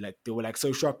Eswatini, like, they were like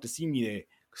so shocked to see me there,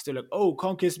 because they're like, "Oh,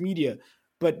 Conquest Media,"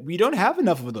 but we don't have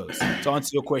enough of those. To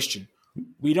answer your question,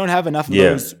 we don't have enough of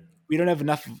Yeah. those. We don't have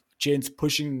enough of gents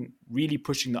really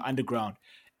pushing the underground,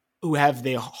 who have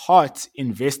their heart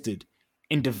invested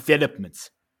in development.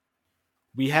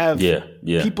 We have Yeah.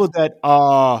 Yeah. people that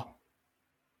are.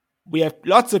 We have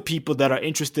lots of people that are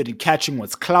interested in catching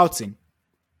what's clouting,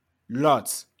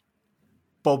 lots,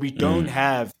 but we don't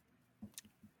have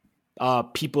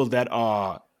people that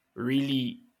are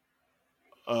really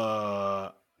uh,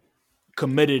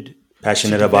 committed to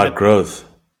Passionate about development, growth.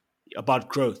 about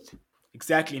growth.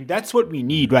 Exactly. And that's what we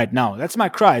need right now. That's my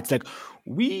cry. It's like,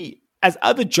 we, as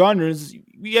other genres,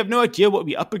 we have no idea what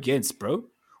we're up against, bro.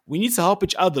 We need to help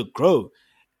each other grow.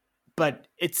 But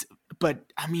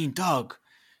I mean, dog,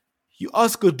 you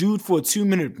ask a dude for a 2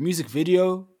 minute music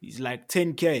video, he's like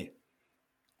 10K.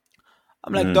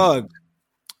 I'm like, dog,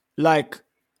 like,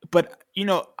 but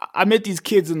I met these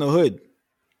kids in the hood.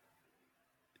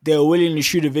 They were willing to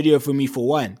shoot a video for me for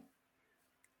one.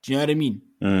 Do you know what I mean?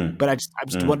 But I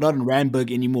just not in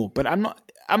Randburg anymore. But I'm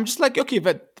not. I'm just like, okay,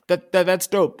 but that's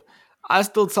dope. I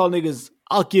still tell niggas,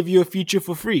 I'll give you a feature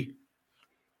for free.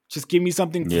 Just give me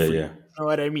something for Yeah. free. Yeah. You know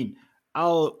what I mean?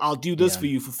 I'll do this Yeah. for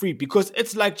you for free, because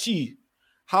it's like, gee,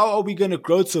 how are we gonna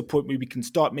grow to a point where we can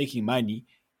start making money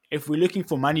if we're looking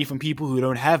for money from people who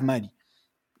don't have money?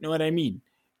 You know what I mean?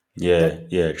 Yeah.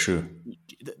 That Yeah. True.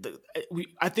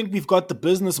 I think we've got the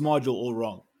business module all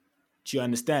wrong. Do you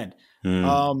understand?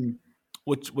 Um,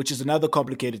 which is another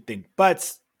complicated thing. But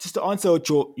just to answer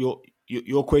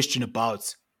your question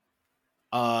about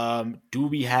do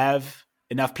we have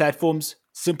enough platforms?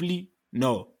 Simply,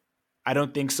 no, I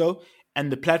don't think so.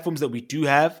 And the platforms that we do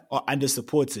have are under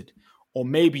supported, or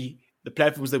maybe the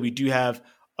platforms that we do have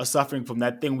are suffering from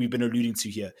that thing we've been alluding to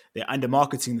here. They're under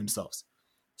marketing themselves.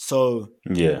 So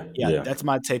Yeah. yeah, Yeah. that's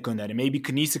my take on that. And maybe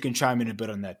Kanisa can chime in a bit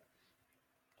on that.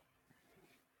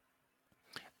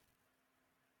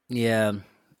 Yeah,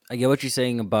 I get what you're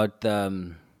saying about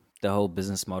the whole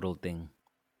business model thing.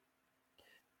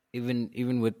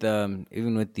 Even with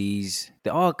these,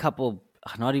 there are a couple,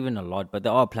 not even a lot, but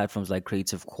there are platforms like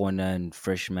Creative Corner and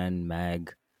Freshman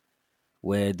Mag,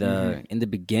 where the in the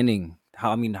beginning,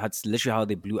 that's literally how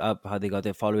they blew up, how they got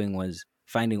their following, was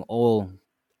finding all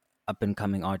up and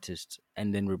coming artists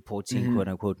and then reporting quote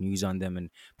unquote news on them and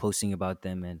posting about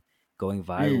them and going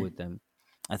viral with them.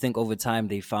 I think over time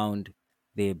they found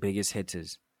their biggest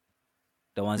hitters,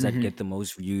 the ones that get the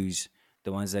most views,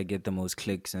 the ones that get the most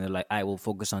clicks, and they're like, I will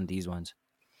focus on these ones.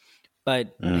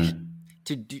 But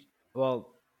to do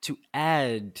to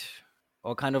add,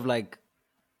 or kind of like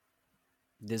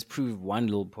disprove one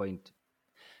little point,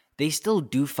 they still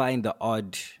do find the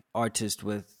odd artist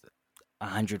with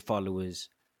 100 followers.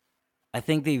 I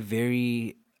think they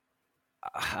very.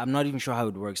 I'm not even sure how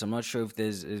it works. I'm not sure if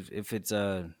if it's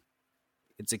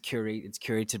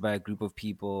curated by a group of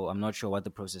people. I'm not sure what the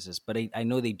process is, but I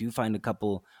know they do find a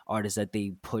couple artists that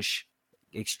they push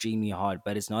extremely hard,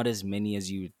 but it's not as many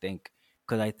as you would think,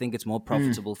 because I think it's more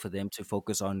profitable for them to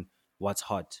focus on what's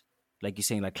hot, like you're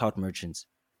saying, like clout merchants,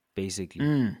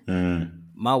 basically.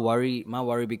 My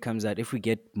worry becomes that if we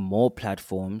get more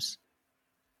platforms,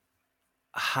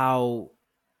 how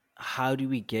do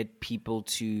we get people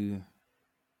to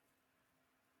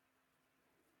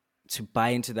buy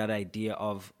into that idea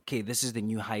of, okay, this is the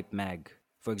new hype mag?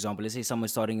 For example, let's say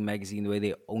someone's starting a magazine where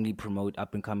they only promote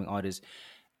up and coming artists.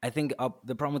 I think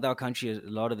the problem with our country a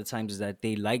lot of the times is that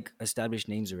they like established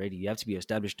names already. You have to be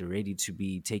established already to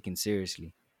be taken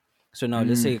seriously. So now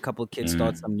let's say a couple of kids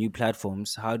start some new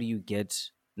platforms. How do you get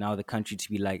now the country to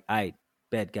be like, I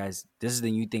bet guys, this is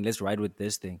the new thing. Let's ride with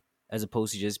this thing. As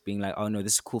opposed to just being like, oh no,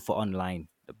 this is cool for online.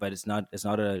 But it's not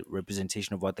a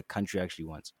representation of what the country actually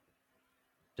wants.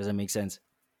 Does that make sense?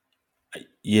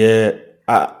 Yeah,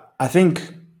 I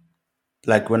think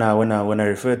like when I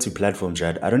refer to platforms,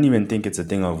 right, I don't even think it's a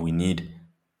thing of we need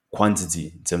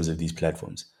quantity in terms of these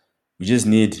platforms. We just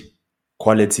need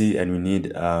quality, and we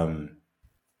need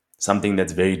something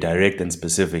that's very direct and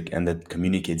specific and that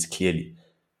communicates clearly.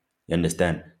 You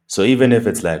understand? So even if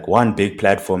it's like one big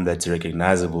platform that's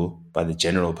recognizable by the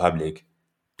general public,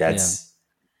 Yeah.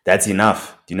 that's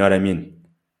enough. Do you know what I mean?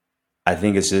 I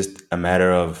think it's just a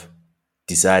matter of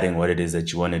deciding what it is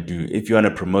that you want to do. If you want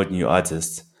to promote new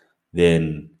artists,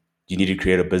 then you need to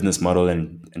create a business model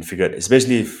and figure out,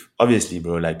 especially if, obviously,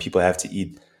 bro, like people have to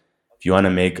eat. If you want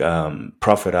to make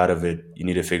profit out of it, you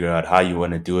need to figure out how you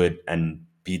want to do it and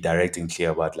be direct and clear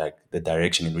about like the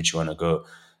direction in which you want to go.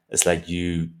 It's like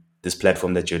this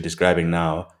platform that you're describing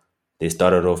now, they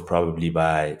started off probably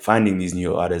by finding these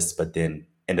new artists, but then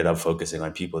ended up focusing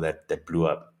on people that blew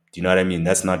up. Do you know what I mean?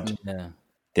 That's not, Yeah.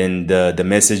 then the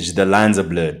message, the lines are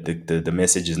blurred. The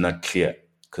message is not clear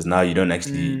because now you don't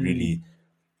actually Mm, really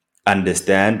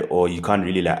understand, or you can't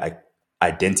really like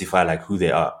identify like who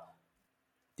they are.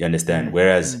 You understand? mm, mm,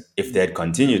 Whereas if mm, they had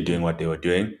continued doing what they were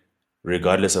doing,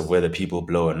 regardless of whether people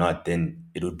blow or not, then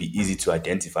it would be easy to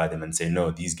identify them and say,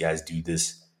 no, these guys do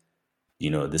this.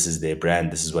 This is their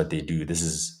brand. This is what they do. This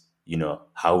is,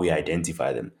 how we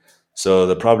identify them. So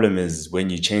the problem is when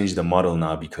you change the model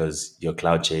now because you're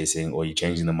cloud chasing, or you're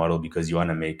changing the model because you want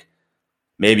to make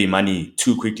maybe money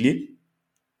too quickly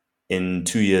in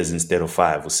 2 years instead of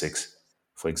 5 or 6,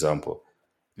 for example,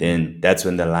 mm. then that's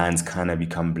when the lines kind of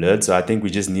become blurred. So I think we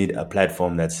just need a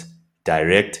platform that's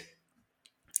direct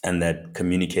and that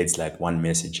communicates like one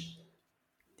message.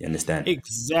 You understand?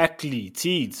 Exactly,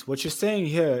 Teeds. What you're saying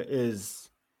here is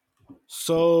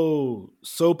so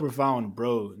profound,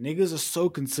 bro. Niggas are so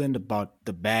concerned about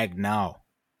the bag now.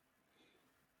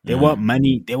 They want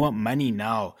money. They want money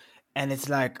now, and it's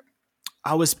like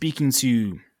I was speaking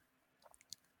to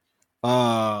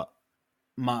uh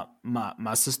my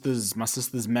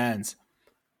sister's man's.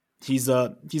 He's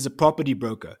a property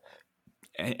broker,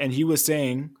 and he was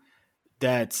saying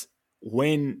that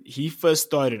when he first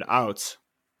started out,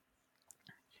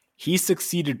 he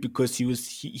succeeded because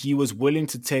he was willing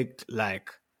to take like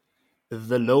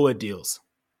the lower deals,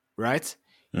 right?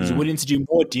 He's willing to do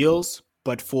more deals,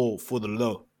 but for the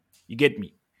low. You get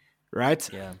me, right?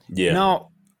 Yeah. Yeah. Now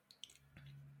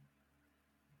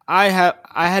I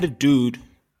had a dude.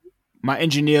 My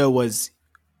engineer was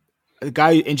a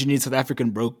guy who engineered South African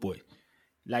Broke Boy.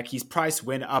 Like his price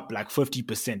went up like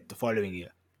 50% the following year.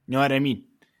 You know what I mean?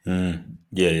 Yeah.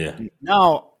 Yeah.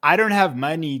 Now I don't have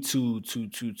money to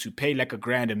pay like a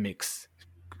grand a mix.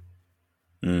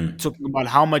 Talking about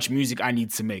how much music I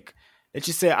need to make. Let's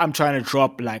just say I'm trying to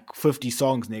drop like 50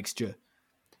 songs next year.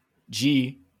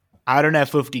 Gee, I don't have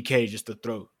 50K just to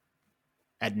throw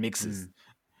at mixes.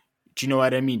 Do you know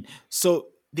what I mean? So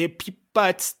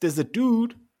but there's a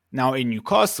dude now in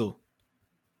Newcastle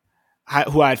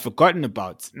who I had forgotten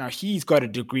about. Now he's got a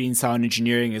degree in sound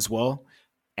engineering as well,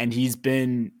 and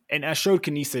I showed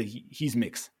Kanisa he's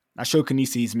mixed. I showed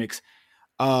Kanisa he's mixed.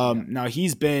 Yeah. Now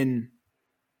he's been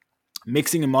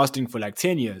mixing and mastering for like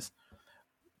 10 years,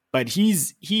 but he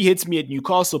hits me at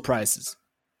Newcastle prices,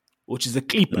 which is a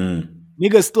clipper.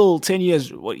 Nigga still 10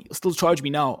 years, still charge me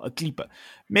now, a clipper.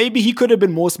 Maybe he could have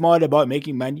been more smart about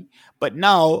making money, but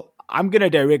now I'm gonna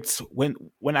direct when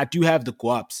I do have the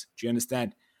co-ops. Do you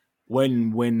understand?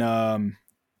 When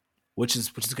which is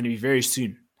gonna be very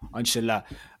soon, inshallah.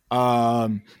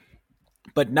 Um,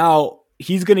 but now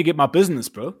he's gonna get my business,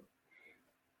 bro,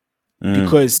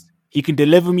 because he can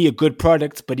deliver me a good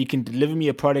product, but he can deliver me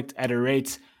a product at a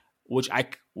rate which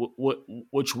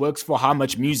which works for how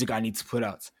much music I need to put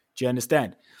out. Do you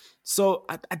understand? So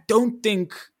I don't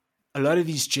think a lot of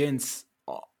these gents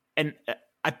and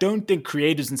I don't think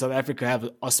creators in South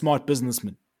Africa are smart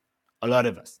businessmen. A lot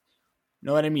of us.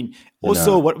 Know what I mean?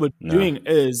 Also, No. what we're No. doing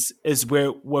is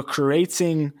we're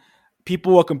creating.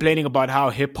 People were complaining about how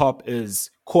hip hop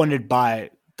is cornered by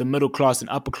the middle class and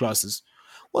upper classes.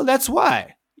 Well, that's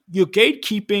why you're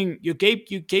gatekeeping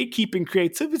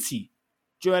creativity.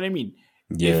 Do you know what I mean?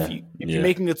 Yeah. If you're Yeah.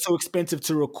 making it so expensive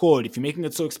to record, if you're making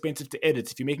it so expensive to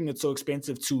edit, if you're making it so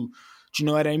expensive to, do you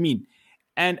know what I mean?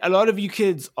 And a lot of you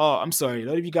kids are, I'm sorry, a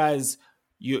lot of you guys,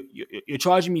 you're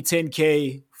charging me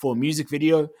 10K for a music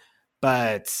video,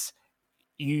 but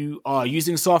you are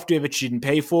using software that you didn't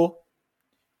pay for.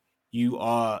 You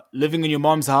are living in your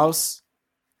mom's house.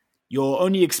 Your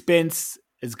only expense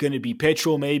is going to be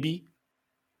petrol, maybe.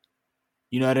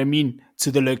 You know what I mean?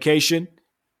 To the location,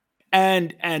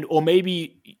 and or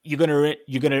maybe you're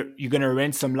gonna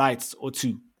rent some lights or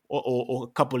two, or a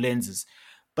couple lenses.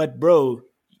 But bro,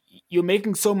 you're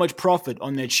making so much profit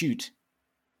on that shoot.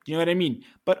 You know what I mean?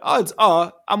 But odds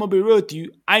are, I'm gonna be real with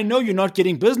you. I know you're not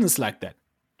getting business like that.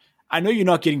 I know you're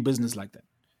not getting business like that.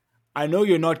 I know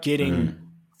you're not getting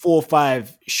 4 or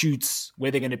 5 shoots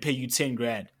where they're gonna pay you 10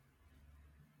 grand.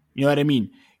 You know what I mean?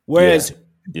 Yeah. Whereas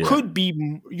you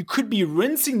could be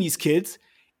rinsing these kids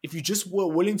if you just were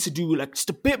willing to do like just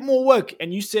a bit more work,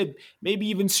 and you said maybe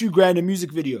even 2 grand a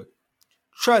music video.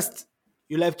 Trust,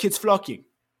 you'll have kids flocking.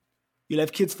 You'll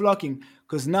have kids flocking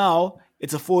because now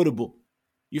it's affordable.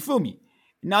 You feel me?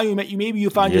 Now maybe you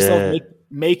find yourself Yeah.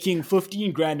 making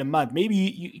 15 grand a month. Maybe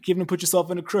you can even put yourself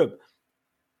in a crib,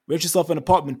 rent yourself an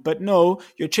apartment. But no,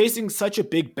 you're chasing such a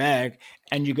big bag,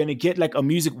 and you're gonna get like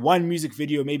one music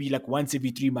video maybe like once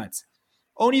every 3 months.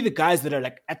 Only the guys that are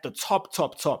like at the top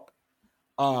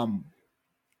um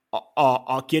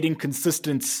are getting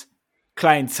consistent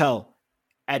clientele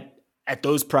at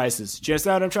those prices. Do you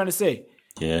understand what I'm trying to say?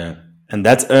 Yeah. And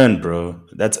that's earned, bro.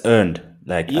 That's earned.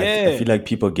 Like I Yeah, feel like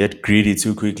people get greedy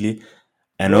too quickly.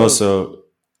 And bro. also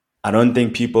I don't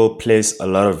think people place a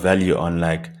lot of value on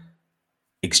like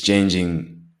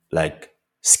exchanging like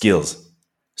skills.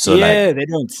 So Yeah, like, they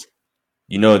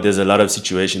don't. there's a lot of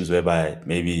situations whereby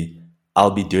maybe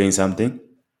I'll be doing something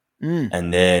Mm,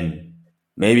 and then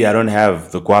maybe I don't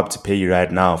have the guap to pay you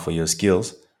right now for your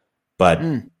skills, but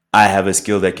mm, I have a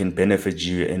skill that can benefit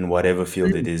you in whatever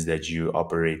field it mm, is that you're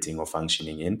operating or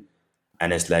functioning in.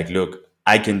 And it's like, look,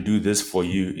 I can do this for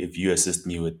you if you assist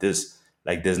me with this.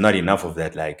 Like, there's not enough of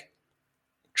that, like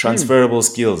mm, transferable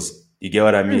skills. You get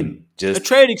what I mm. mean? Just A to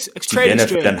trade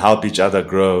benefit and exchange. help each other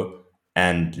grow.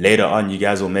 And later on, you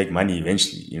guys will make money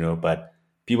eventually. But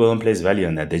people don't place value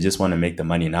on that. They just want to make the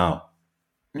money now.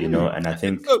 Mm. And I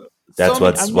think Look, so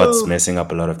that's many. what's messing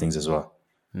up a lot of things as well.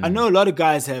 I Mm. know a lot of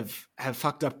guys have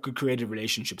fucked up good creative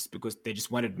relationships because they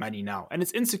just wanted money now, and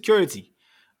it's insecurity.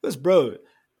 Because bro,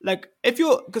 like if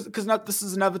you're because now this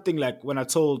is another thing. Like when I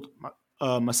told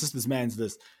my sister's man's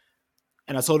this,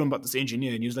 and I told him about this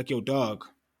engineer, and he was like, "Yo, dog,"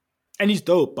 and he's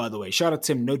dope, by the way. Shout out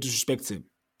to him. No disrespect to him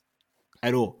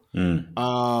at all. Mm.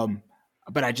 Um,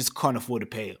 but I just can't afford to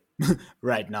pay him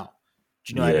right now.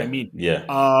 Do you know what I Yeah, mean? yeah.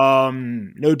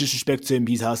 No disrespect to him,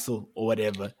 he's hustle or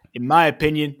whatever. In my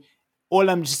opinion, all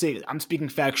I'm just saying, I'm speaking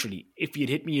factually. If he'd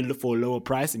hit me for a lower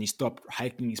price and he stopped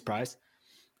hiking his price,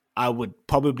 I would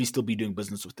probably still be doing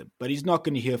business with him. But he's not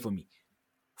going to hear from me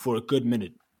for a good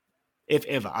minute, if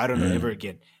ever. I don't know, ever Mm.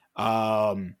 again.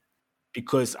 Um,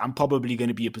 because I'm probably going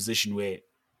to be in a position where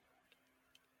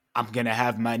I'm going to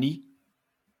have money.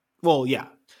 Well, yeah,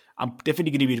 I'm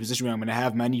definitely going to be in a position where I'm going to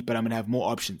have money, but I'm going to have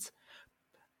more options.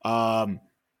 Um,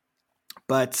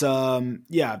 but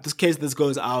yeah, this case this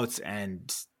goes out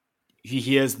and he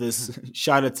hears this.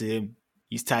 Shout out to him.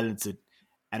 He's talented,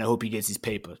 and I hope he gets his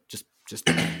paper. Just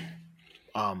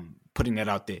putting that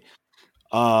out there.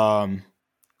 Um,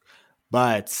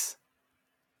 but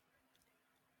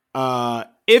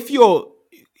if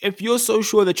you're so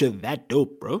sure that you're that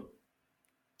dope, bro,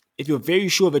 if you're very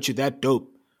sure that you're that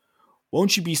dope,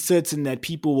 won't you be certain that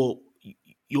people will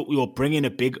you'll bring in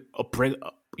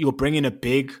you'll bring in a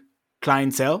big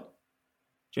clientele? Do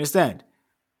you understand?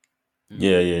 Mm.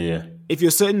 Yeah, yeah, yeah. If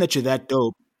you're certain that you're that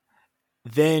dope,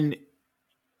 then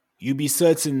you be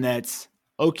certain that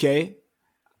okay,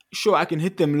 sure I can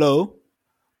hit them low,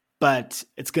 but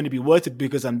it's going to be worth it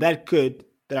because I'm that good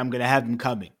that I'm going to have them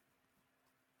coming.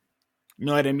 You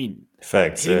know what I mean?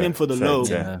 Facts, Hitting yeah. them for the Facts, low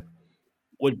yeah. Yeah.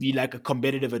 would be like a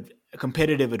competitive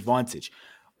advantage.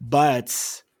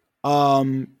 But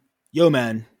um, yo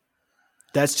man,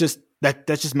 that's just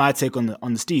my take on the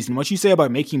steez. And what you say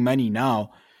about making money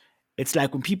now, it's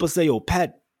like when people say, "Yo,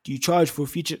 Pat, do you charge for a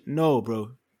feature?" No, bro,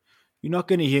 you're not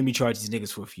gonna hear me charge these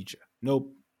niggas for a feature.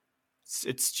 Nope,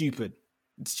 it's stupid.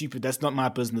 It's stupid. That's not my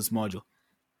business module.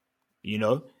 You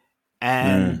know,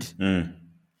 and Mm.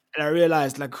 and I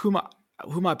realized like who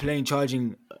am I playing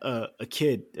charging a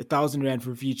kid 1,000 rand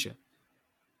for a feature?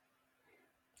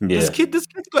 Yeah. This kid's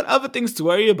got other things to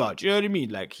worry about. You know what I mean?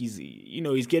 Like he's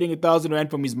getting 1,000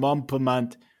 rand from his mom per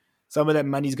month. Some of that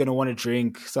money's gonna want to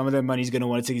drink. Some of that money's gonna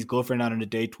want to take his girlfriend out on a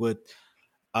date with.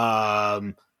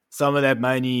 Um, some of that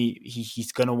money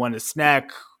he's gonna want to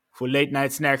snack for late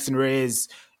night snacks and rays.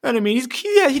 You know what I mean?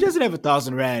 He doesn't have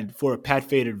 1,000 rand for a Pat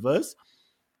Faded verse.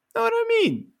 You know what I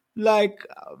mean? Like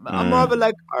I'm rather Mm.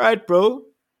 like, all right, bro,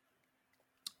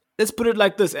 let's put it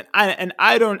like this, and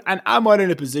I'm not in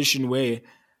a position where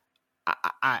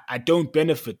I don't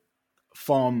benefit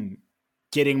from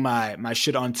getting my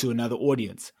shit onto another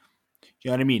audience. You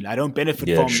know what I mean? I don't benefit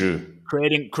Yeah, from true.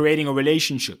 creating a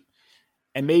relationship.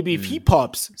 And maybe if he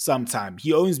pops sometime,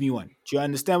 he owns me one. Do you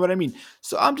understand what I mean?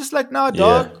 So I'm just like, nah, Yeah.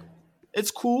 dog, it's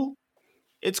cool.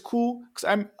 It's cool.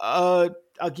 Cause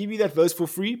I'll give you that verse for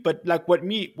free. But like what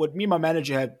me and my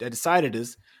manager had decided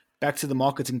is, back to the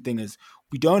marketing thing, is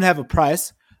we don't have a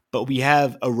price, but we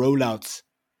have a rollout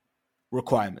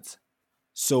requirement.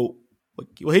 So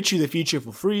we'll hit you the feature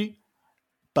for free,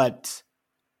 but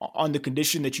on the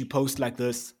condition that you post like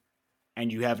this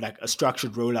and you have like a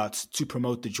structured rollout to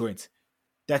promote the joint.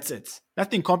 That's it.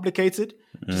 Nothing complicated.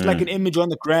 Just like an image on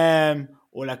the gram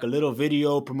or like a little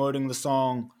video promoting the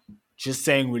song, just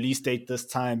saying release date this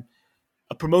time.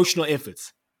 A promotional effort.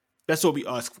 That's what we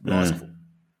ask. We ask for.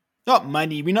 Not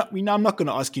money. I'm not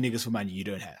gonna ask you niggas for money you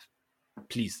don't have.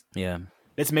 Please. Yeah.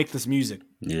 Let's make this music.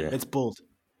 Yeah. Let's build.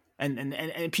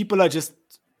 And people are just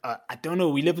I don't know.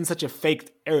 We live in such a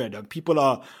faked era, dog. People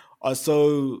are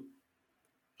so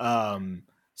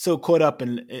so caught up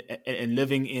in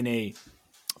living in a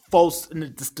false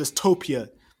dystopia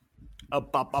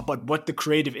about what the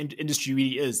creative industry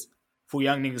really is for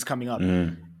young niggas coming up,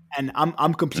 and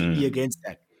I'm completely against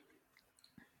that.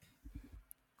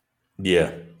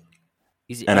 Yeah.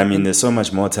 You see, And I mean, there's so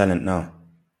much more talent now.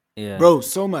 yeah, Bro,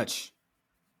 so much.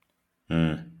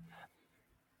 I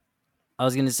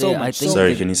was gonna say, So I much, think so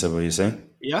Sorry, the, Kenisa, what were you saying?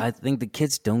 Yeah, I think the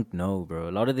kids don't know, bro.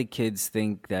 A lot of the kids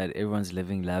think that everyone's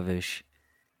living lavish,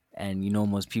 and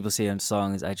most people say on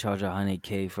songs, "I charge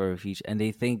 100K for a feature," and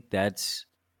they think that's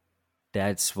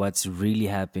what's really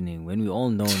happening. When we all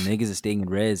know niggas are staying in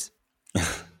res.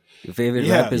 Your favorite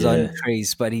Yeah. rapper's on Yeah.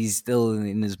 Trace, but he's still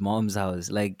in his mom's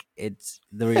house. Like it's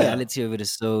the Yeah. reality of it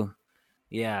is so.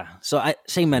 Yeah. So I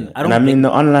say, man, I And I don't mean, blame.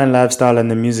 the online lifestyle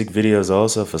and the music videos are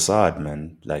also a facade,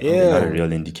 man. Like, they're not a Yeah.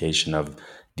 real indication of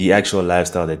the actual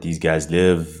lifestyle that these guys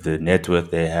live, the net worth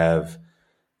they have.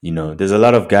 There's a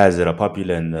lot of guys that are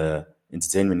popular in the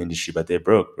entertainment industry, but they're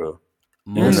broke, bro.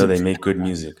 Even Most though of they make good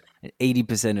music.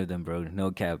 80% of them, bro.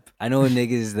 No cap. I know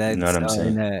niggas You know that what I'm are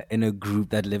saying? in a group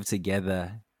that live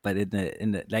together, but in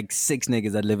the like six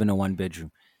niggas that live in a one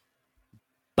bedroom,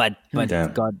 but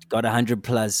Damn. got 100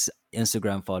 plus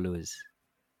Instagram followers.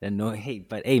 And no hate,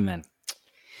 but hey, man.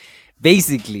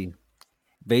 Basically,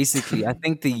 I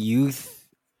think the youth,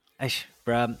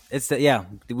 bruh, it's the yeah.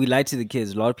 We lie to the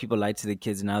kids. A lot of people lie to the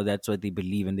kids now. That's what they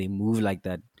believe, and they move like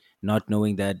that, not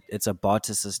knowing that it's a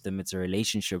barter system. It's a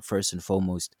relationship first and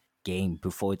foremost game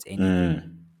before it's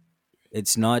anything.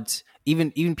 It's not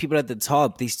even people at the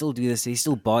top. They still do this. They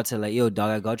still barter like, "Yo,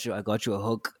 dog, I got you a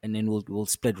hook," and then we'll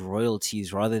split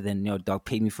royalties rather than, dog,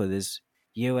 pay me for this.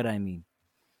 You hear what I mean?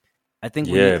 I think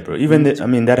Yeah, bro. we Even need to, I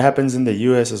mean, that happens in the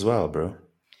US as well, bro.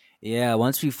 yeah.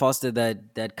 Once we foster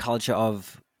that culture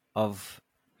of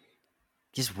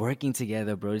just working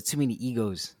together, bro. There's too many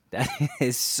egos.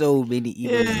 There's so many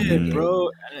egos in Yeah, the game. bro.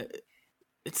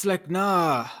 It's like,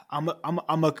 nah, I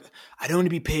don't want to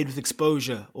be paid with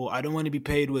exposure, or I don't want to be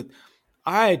paid with.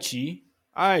 All right, G.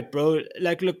 All right, bro.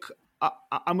 Like, look,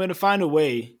 I'm gonna find a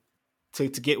way to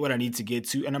get what I need to get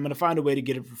to, and I'm gonna find a way to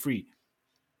get it for free.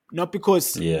 Not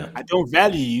because Yeah. I don't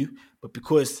value you, but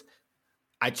because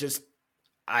I just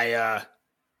I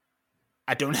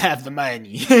don't have the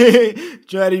money. Do you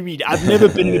know what I mean? I've never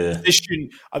been in a Yeah. position.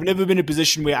 I've never been in a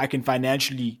position where I can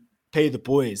financially pay the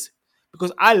boys,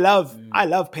 because I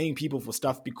love paying people for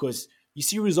stuff, because you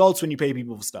see results when you pay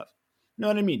people for stuff. You know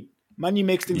what I mean? Money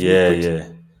makes things move Yeah, quickly. yeah.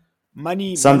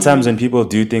 Money Sometimes makes. when people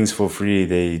do things for free,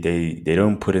 they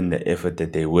don't put in the effort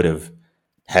that they would have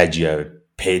had you have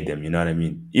paid them. You know what I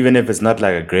mean? Even if it's not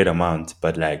like a great amount,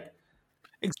 but like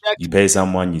you Exactly. pay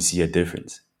someone, you see a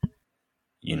difference.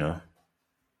 You know?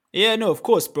 Yeah, no, of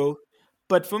course, bro.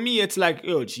 But for me, it's like,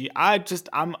 yo, G, I'm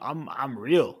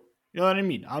real. You know what I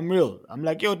mean? I'm real. I'm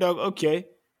like, yo, dog, okay.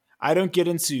 I don't get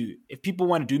into, if people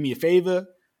want to do me a favor,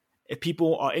 if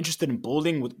people are interested in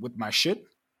building with my shit,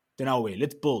 then I'll wait.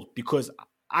 Let's build, because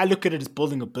I look at it as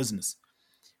building a business.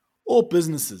 All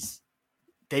businesses,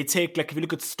 they take, like, if you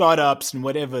look at startups and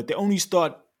whatever, they only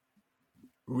start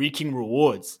reaping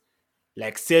rewards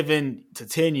like 7 to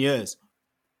 10 years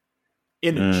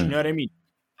in it. You know what I mean?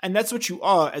 And that's what you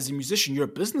are as a musician. You're a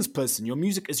business person. Your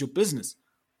music is your business.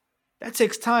 That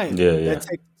takes time. Yeah, That yeah.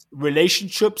 takes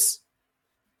relationships.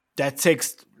 That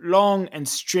takes long and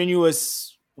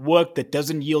strenuous work that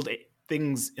doesn't yield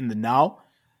things in the now.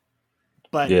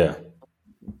 But Yeah.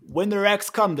 when the racks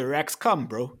come,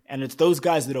 bro. And it's those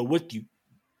guys that are with you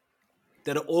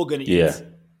that are all gonna eat. Yeah. Do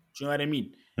you know what I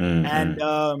mean? And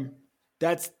Mm-hmm.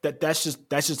 that's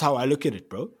just how I look at it,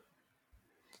 bro.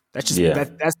 Yeah.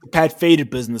 That's the Pat Faded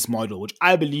business model, which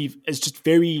I believe is just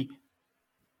very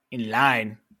in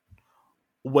line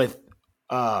with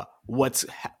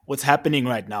what's happening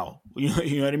right now. You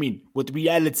know what I mean? With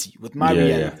reality, with my Yeah.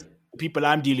 Yeah. reality, the people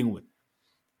I'm dealing with.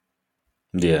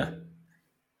 Yeah.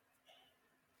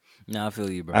 No, I feel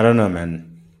you, I bro. don't know,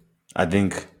 man. I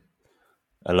think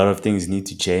a lot of things need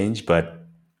to change, but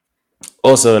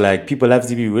also like people have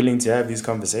to be willing to have these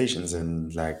conversations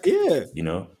and like, Yeah, you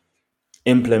know,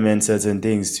 implement certain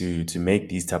things to make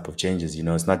these type of changes.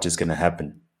 It's not just gonna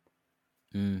happen.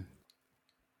 Mm.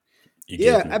 You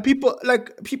yeah, get me? and people,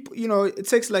 it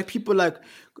takes like people like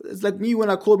it's like me when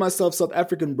I called myself South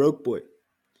African broke boy.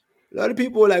 A lot of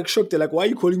people were like shook. They're like, "Why are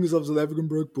you calling yourself South African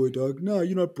broke boy, dog? No,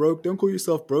 you're not broke. Don't call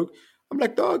yourself broke." I'm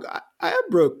like, dog, I am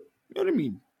broke. You know what I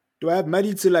mean? Do I have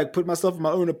money to like put myself in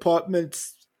my own apartment,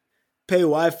 pay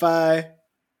Wi-Fi,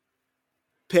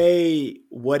 pay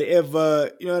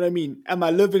whatever? You know what I mean? Am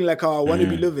I living like how I want to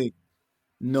be living?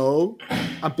 No,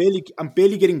 I'm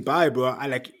barely getting by, bro.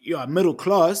 I'm middle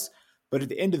class, but at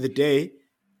the end of the day,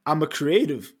 I'm a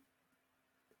creative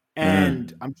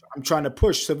and I'm trying to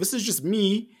push. So this is just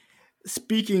me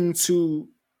speaking to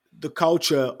the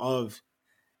culture of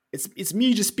it's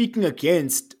me just speaking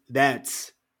against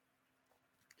that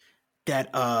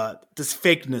this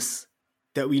fakeness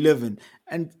that we live in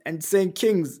and saying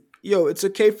kings, yo, it's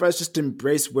okay for us just to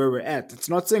embrace where we're at. It's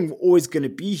not saying we're always gonna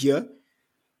be here,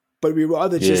 but we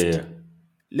rather Yeah, just yeah,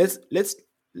 let's let's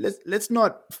let's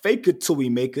not fake it till we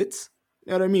make it.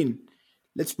 You know what I mean?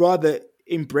 Let's rather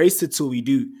embrace it till we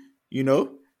do. You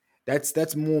know,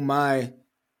 that's more my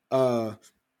uh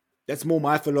that's more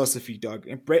my philosophy, dog.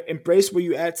 Embrace where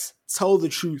you at. Tell the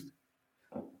truth.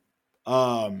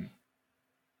 Um,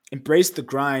 embrace the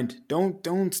grind.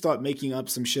 Don't start making up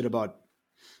some shit about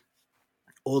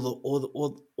all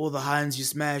the hands you're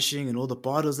smashing and all the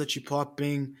bottles that you're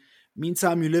popping.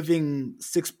 Meantime, you're living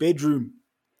 6 bedroom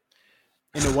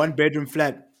in a 1 bedroom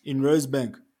flat in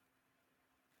Rosebank.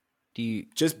 Do you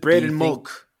Just do bread you and think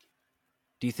milk.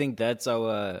 that's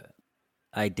our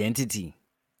identity?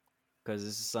 Because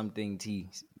this is something T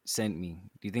sent me.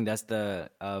 Do you think that's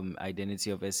the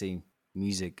identity of SA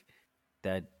music?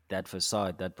 That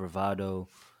facade, that bravado,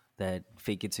 that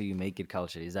fake it till you make it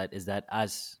culture. Is that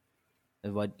us?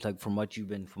 What like from what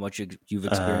you've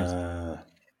experienced? uh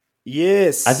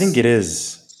I think Yes. it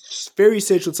is. Very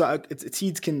central to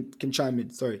Teeds can chime in.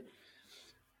 Sorry.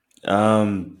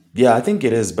 Yeah, I think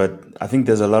it is, but I think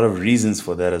there's a lot of reasons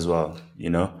for that as well.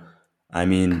 I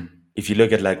mean, if you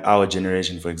look at like our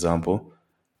generation, for example,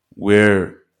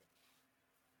 we're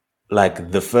like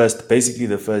basically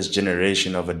the first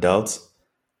generation of adults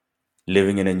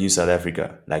living in a new South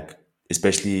Africa, like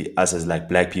especially us as like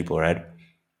black people, right?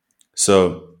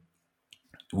 So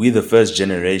we're the first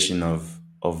generation of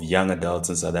young adults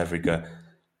in South Africa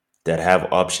that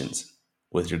have options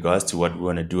with regards to what we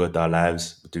want to do with our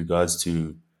lives, with regards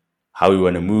to how we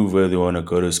want to move, whether we want to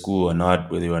go to school or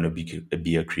not, whether we want to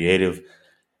be a creative.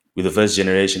 We're the first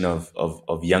generation of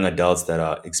young adults that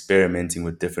are experimenting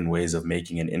with different ways of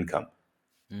making an income.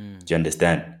 Mm, Do you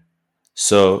understand?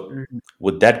 So Mhm.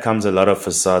 with that comes a lot of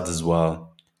facades as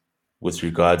well with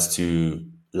regards to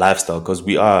lifestyle, because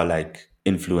we are like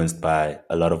influenced by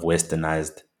a lot of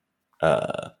westernized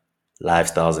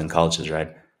lifestyles and cultures,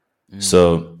 right? mm,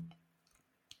 So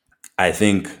I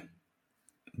think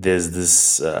there's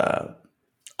this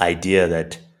idea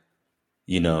that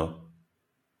you know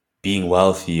being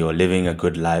wealthy or living a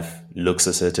good life looks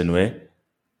a certain way,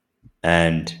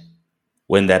 and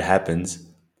when that happens,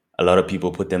 a lot of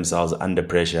people put themselves under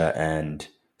pressure and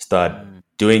start mm,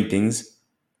 doing things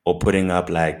or putting up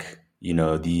like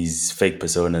these fake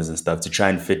personas and stuff to try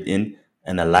and fit in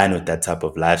and align with that type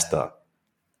of lifestyle,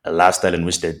 a lifestyle in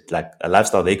which they like a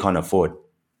lifestyle they can't afford.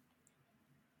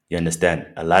 You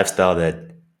understand? A lifestyle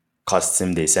that costs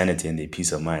them their sanity and their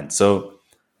peace of mind. So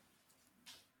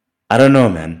I don't know,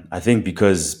 man. I think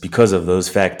because of those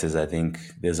factors, I think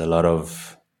there's a lot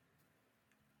of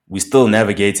we're still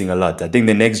navigating a lot. I think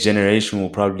the next generation will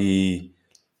probably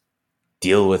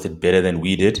deal with it better than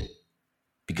we did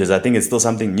because I think it's still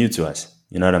something new to us.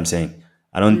 You know what I'm saying?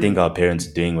 I don't think Mm. our parents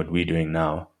are doing what we're doing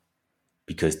now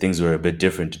because things were a bit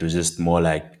different. It was just more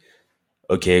like,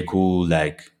 okay, cool,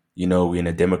 like, we're in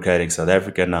a democratic South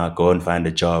Africa now, go and find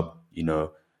a job,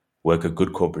 work a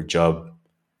good corporate job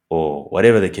or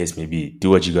whatever the case may be. Do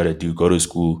what you got to do, go to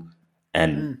school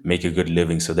and Mm. make a good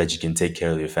living so that you can take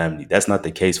care of your family. That's not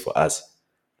the case for us.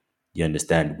 You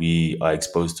understand? We are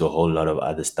exposed to a whole lot of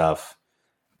other stuff.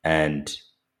 And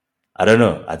I don't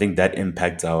know. I think that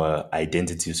impacts our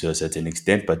identity to a certain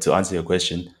extent. But to answer your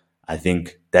question, I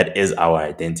think that is our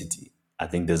identity. I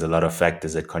think there's a lot of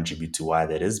factors that contribute to why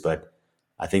that is, but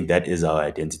I think that is our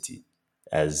identity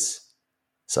as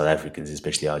South Africans,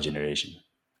 especially our generation.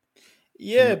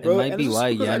 Yeah, It bro, might and it's be just why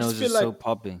because I just Yanos feel is like, so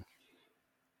popping.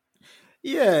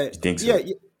 yeah, You think yeah, so?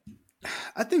 yeah,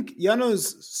 I think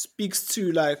Janos speaks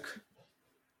to like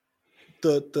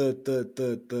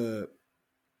the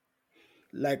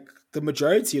like the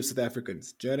majority of South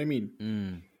Africans. Do you know what I mean?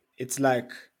 Mm. It's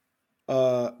like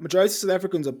majority of South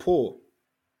Africans are poor.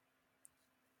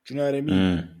 Do you know what I mean?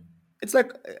 Mm, It's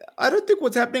like I don't think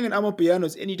what's happening in Amapiano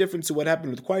is any different to what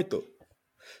happened with Kwaito.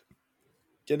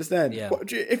 Do you understand? Yeah,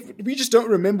 If we just don't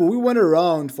remember, we went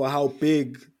around for how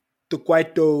big the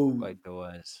Kwaito quite the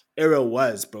was. era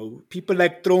was, bro. People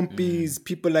like Mm. Trompis,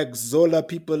 people like Zola,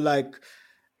 people like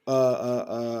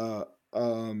uh uh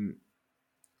um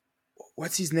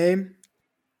what's his name?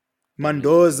 WHP,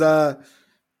 Mandoza.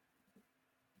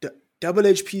 Double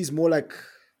HP is more like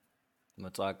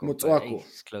Motswako, but hey, Motswako,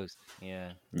 it's close.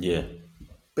 Yeah. yeah.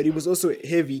 but he was also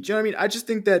heavy. Do you know what I mean? I just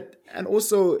think that, and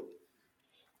also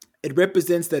it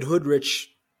represents that hood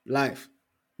rich life.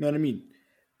 You know what I mean?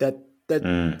 That the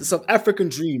Mm, South African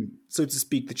dream, so to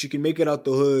speak, that you can make it out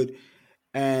the hood,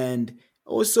 and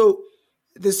also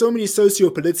there's so many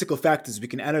socio-political factors we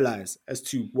can analyze as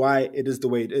to why it is the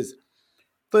way it is.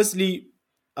 Firstly,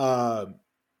 uh,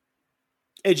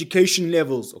 education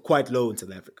levels are quite low in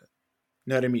South Africa.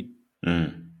 You know what I mean?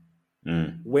 mm,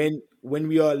 mm. When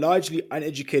we are a largely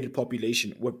uneducated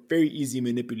population, we're very easily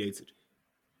manipulated.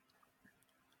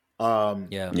 Um,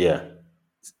 Yeah. Yeah.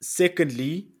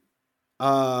 Secondly,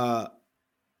 uh,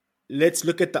 let's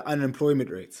look at the unemployment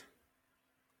rate.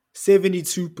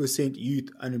 72% youth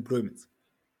unemployment.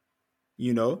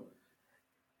 You know,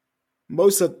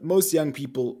 most young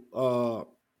people are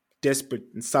desperate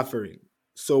and suffering.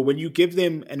 So when you give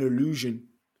them an illusion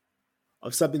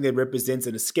of something that represents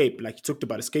an escape, like you talked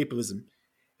about escapism,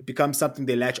 it becomes something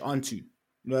they latch onto. You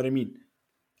know what I mean?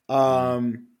 Mm.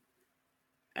 Um,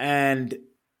 and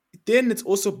then it's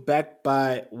also backed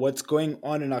by what's going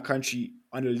on in our country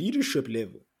on a leadership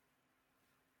level.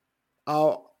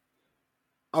 Our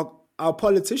our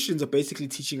politicians are basically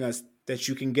teaching us that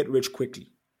you can get rich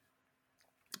quickly,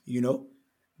 you know?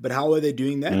 But how are they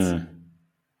doing that? Mm,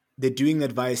 They're doing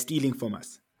that via stealing from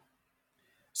us.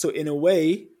 So in a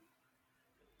way,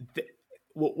 th-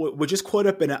 we're just caught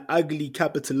up in an ugly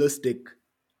capitalistic,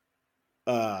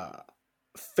 uh,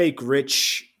 fake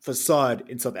rich facade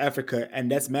in South Africa,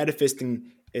 and that's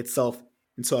manifesting itself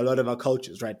into a lot of our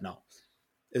cultures right now.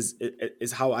 Is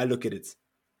how I look at it.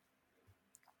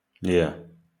 yeah.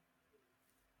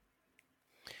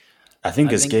 I think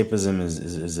I think. escapism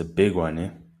is a big one,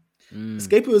 eh? Mm.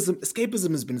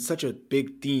 Escapism has been such a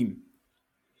big theme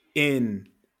in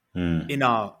in Mm,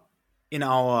 our in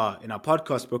our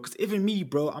podcast, bro. Because even me,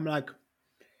 bro, I'm like,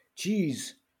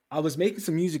 geez, I was making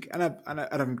some music, and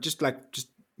I'm just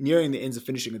nearing the ends of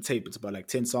finishing a tape. It's about like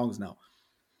 10 songs now,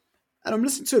 and I'm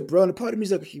listening to it, bro. And a part of me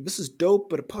is like, this is dope,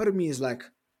 but a part of me is like,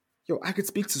 yo, I could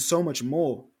speak to so much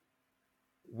more.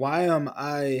 Why am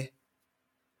I?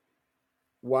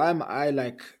 Why am I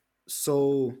like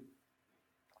so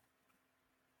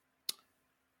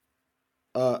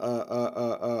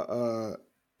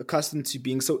accustomed to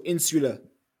being so insular?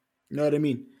 You know what I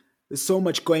mean? There's so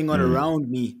much going on mm, around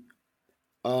me,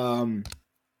 um,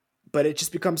 but it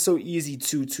just becomes so easy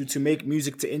to make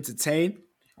music to entertain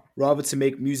rather to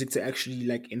make music to actually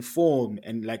like inform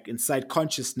and like incite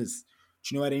consciousness.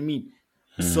 Do you know what I mean?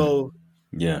 mm. So,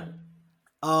 Yeah.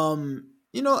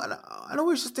 you know, I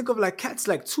always just think of like cats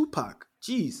like Tupac.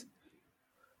 Jeez,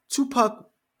 Tupac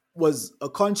was a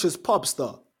conscious pop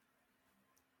star.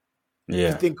 If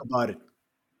you Yeah. think about it,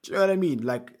 do you know what I mean?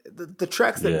 Like the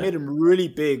tracks that Yeah. made him really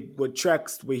big were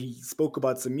tracks where he spoke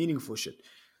about some meaningful shit,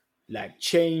 like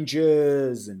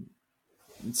changes and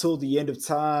until the end of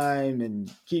time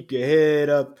and keep your head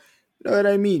up. You know what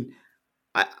I mean?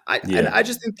 Yeah. I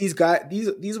just think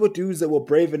these were dudes that were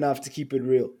brave enough to keep it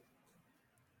real.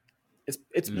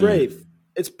 It's Mm. brave.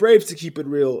 It's brave to keep it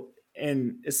real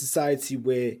in a society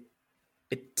where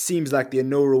it seems like there are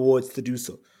no rewards to do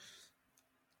so.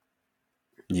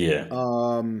 Yeah.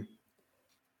 Um,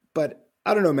 but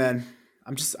I don't know, man.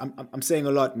 I'm saying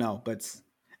a lot now, but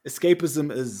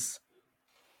escapism is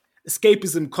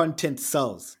escapism content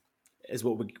sells is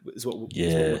what we're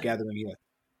Yeah. gathering here.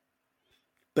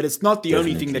 But it's not the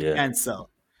only thing Definitely. that Yeah. can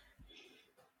sell.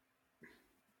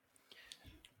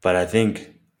 But I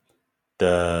think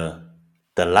the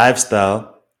the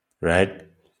lifestyle, right,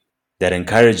 that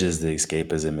encourages the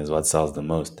escapism is what sells the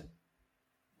most.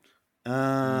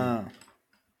 Mm.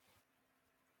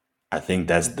 Ah, I think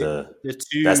that's The that's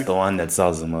two the one that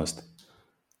sells the most.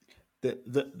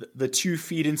 the two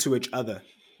feed into each other.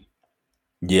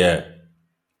 Yeah.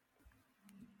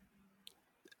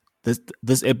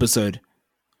 This episode,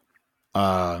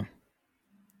 aptly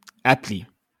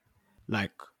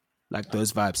like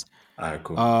those vibes. All right,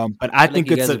 cool. But I feel like think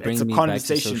you it's guys are a bringing me back to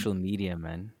conversation. social media,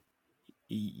 man.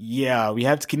 Yeah, we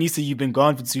have to. Kanisa, you've been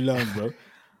gone for too long, bro.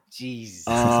 Jeez.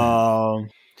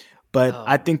 But Oh,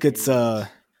 I think it's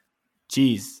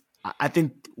geez. I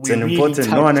think It's an important.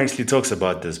 No one actually talks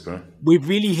about this, bro. we're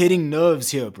really hitting nerves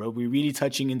here, bro. We're really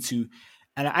touching into,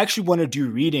 and I actually want to do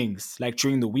readings like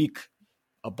during the week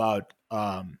about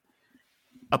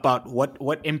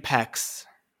what impacts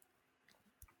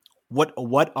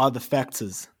what are the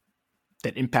factors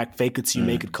that impact fake it till you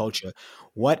make it culture.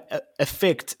 What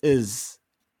effect is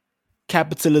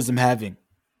capitalism having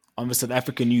on the South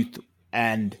African youth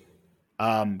and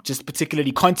just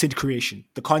particularly content creation,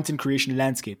 the content creation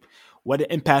landscape? What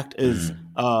impact is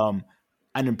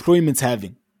unemployment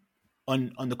having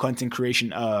on the content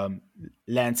creation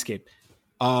landscape?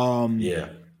 Yeah.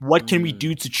 What can we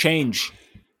do to change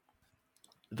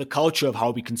the culture of how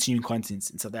we consume content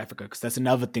in South Africa? Because that's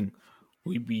another thing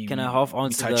Can I half we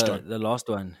answer touched on. the last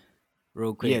one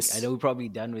real quick? Yes. I know we're probably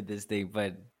done with this thing,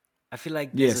 but I feel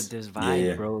like Yes. there's a divide,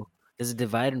 Yeah. bro. There's a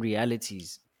divide in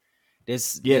realities.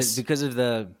 There's Yes. because of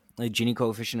the Gini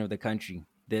coefficient of the country.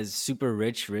 There's super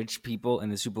rich people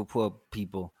and there's super poor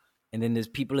people, and then there's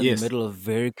people in Yes. the middle of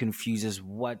very confused as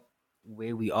where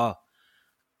we are.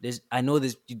 I know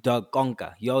this dog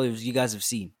Konka. You guys have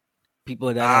seen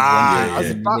people that have I 1.3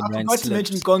 million forgot rand to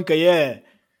mention slips. Konka, yeah.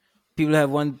 People have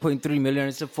 1.3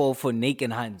 million to fall for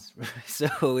naked hands. So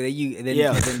then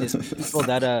there's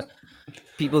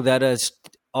people that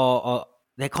are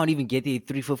they can't even get their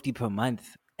 350 per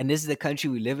month. And this is the country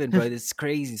we live in, bro. It's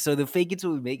crazy. So the fake it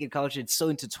till we make it culture, it's so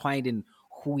intertwined in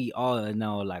who we are in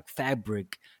our like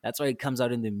fabric. That's why it comes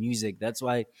out in the music. That's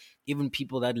why even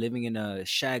people that living in a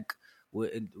shack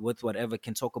with whatever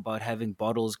can talk about having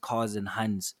bottles, cars, and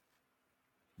hands.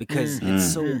 Because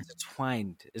it's so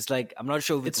intertwined. It's like I'm not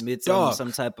sure if It's it's dark.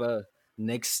 some type of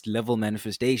next level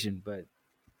manifestation, but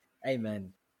hey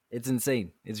man, it's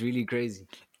insane. It's really crazy.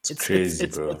 It's crazy,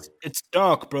 bro. It's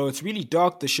dark, bro. It's really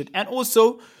dark, the shit. And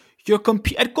also,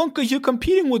 at Konka, you're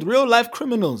competing with real life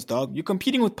criminals, dog. You're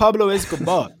competing with Pablo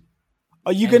Escobar.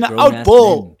 Are you And gonna grown-ass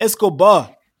outball men.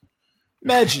 Escobar?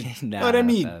 Imagine. You know what I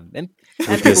mean? And With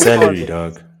your people's salary, father.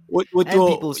 dog. With and your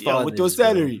people's with your fathers,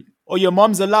 salary or your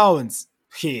mom's allowance.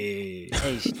 Hey,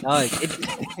 hey, dog,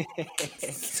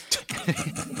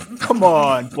 come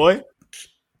on, boy.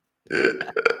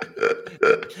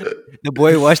 the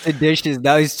boy washed the dishes.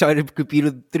 Now he's trying to compete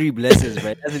with 3 blessings,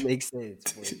 right? Doesn't make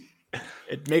sense. Boy.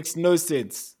 It makes no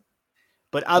sense.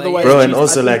 But otherwise, Bro, and geez,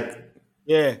 also I think- like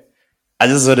yeah, I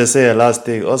just want to say a last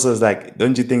thing. Also, it's like,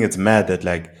 don't you think it's mad that,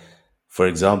 like, for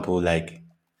example, like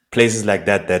places like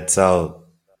that sell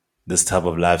this type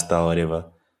of lifestyle, or whatever.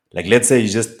 Like, let's say you're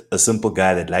just a simple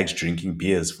guy that likes drinking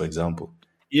beers, for example.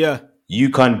 yeah, You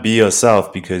can't be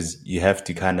yourself because you have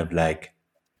to kind of like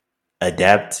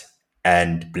adapt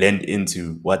and blend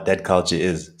into what that culture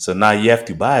is. So now you have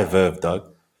to buy a Verve, dog.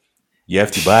 You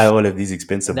have to buy all of these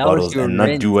expensive Now it's bottles your and not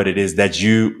rent. do what it is that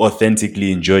you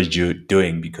authentically enjoyed you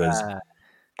doing because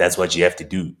that's what you have to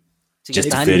do. To Just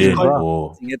get to the fit honeys in. as well.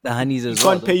 Or To get the honeys you as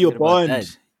well. can't pay Don't your forget about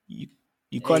that. bond.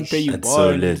 You can't pay your that's so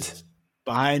bond lit.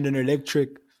 behind an electric.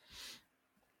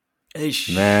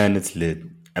 Eish. Man, it's lit.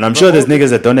 And I'm sure there's niggas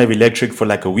that don't have electric for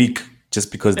like a week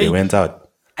just because they Hey. went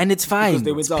out. And it's fine. Because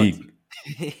they went out.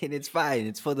 Peak. And it's fine.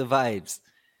 It's for the vibes.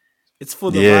 It's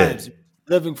for the Yeah. vibes.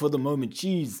 Living for the moment.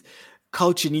 Jeez,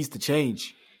 culture needs to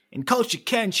change, and culture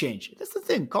can change. That's the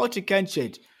thing. Culture can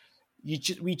change.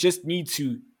 We just need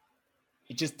to.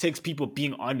 It just takes people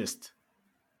being honest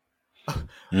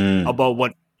about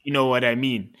what you know what I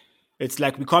mean. It's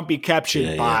like we can't be captured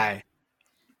Yeah, by.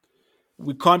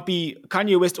 We can't be.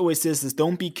 Kanye West always says this: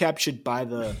 don't be captured by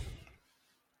the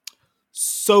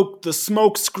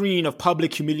smoke screen of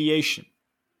public humiliation.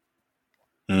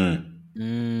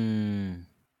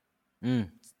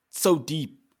 So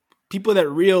deep. People that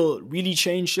really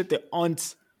change shit, they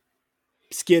aren't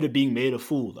scared of being made a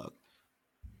fool, dog.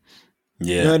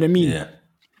 Yeah. You know what I mean? Yeah.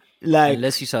 Like,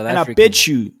 Unless you're South and African.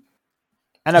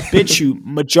 I bet you,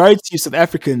 majority of South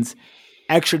Africans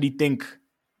actually think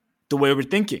the way we're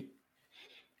thinking.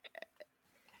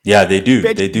 Yeah, they do.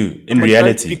 Bet They you do. In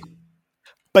majority reality. of-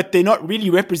 But they're not really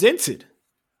represented.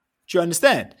 Do you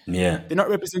understand? Yeah. They're not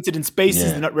represented in spaces.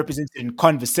 Yeah. They're not represented in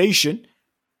conversation.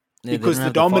 Yeah, they Because don't the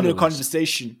have dominant followers.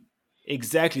 conversation,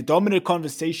 dominant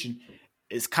conversation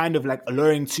is kind of like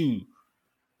alluring to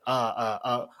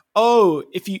oh,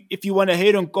 if you want to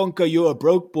hate on Conquer, you're a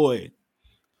broke boy.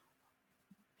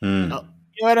 Hmm. You know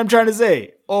what I'm trying to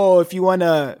say? Oh, if you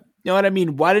wanna, you know what I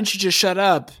mean? Why don't you just shut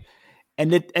up and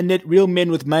let real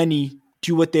men with money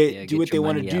do what Yeah, do get what your they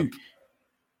want to money do? up.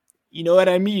 You know what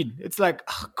I mean? It's like,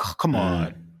 come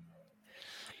on.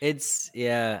 It's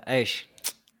yeah, Aish.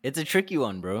 It's a tricky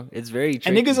one, bro. It's very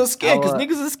And niggas tricky. are scared because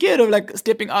niggas are scared of like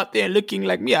stepping out there and looking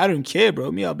like me. I don't care, bro.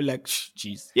 Me, I'll be like,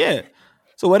 jeez, yeah.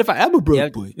 So what if I am a you broke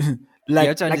have, boy? you have to like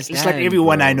it's like understand,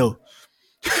 everyone I bro. know.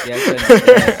 You have to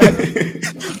understand.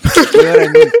 You know what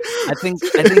I mean? I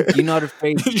think you're not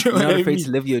afraid. You know You're what not I afraid mean?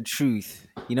 to live your truth.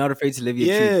 You're not afraid to live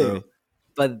your truth, Yeah. bro.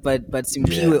 But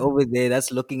Simpiwe Yeah. over there,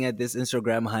 that's looking at this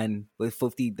Instagram hun with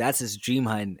 50. That's his dream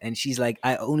hun, and she's like,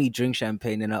 I only drink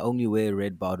champagne and I only wear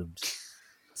red bottoms.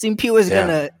 Simpiwe is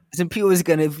Yeah.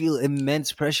 gonna feel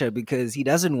immense pressure because he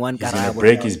doesn't want He's gonna karabo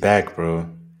break now. his back, bro.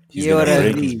 He's You know gonna what I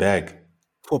break his mean? back.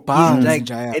 For He's pounds, like,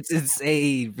 Njaya. it's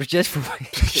insane, just for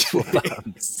just for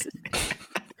pounds.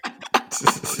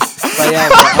 But yeah,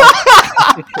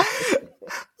 bro.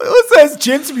 Who says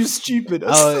gents be stupid? Who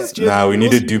Oh, says gents Nah, we be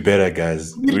need to also- do better,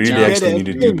 guys. We need We to do really better actually at need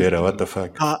to do things. better. What the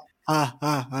fuck?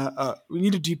 We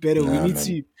need to do better. Nah,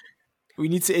 man. We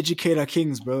need to educate our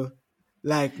kings, bro.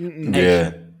 Like,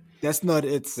 Yeah. that's not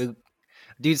it.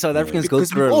 dude, South Africans go Because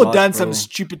we've through a all lot, done bro. some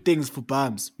stupid things for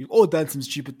BAMs. We've all done some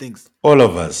stupid things. All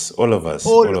of us. All of us.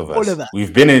 All All of of us. us.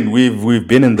 We've been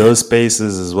in those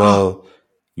spaces as well.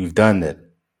 We've done that.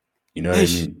 You know what I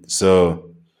Eish. mean? So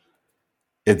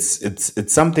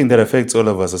it's something that affects all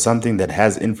of us, or something that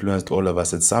has influenced all of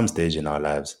us at some stage in our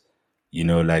lives. You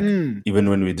know, like even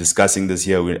when we're discussing this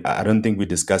here, I don't think we're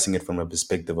discussing it from a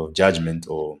perspective of judgment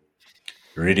or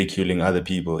ridiculing other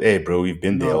people. Hey, bro, we've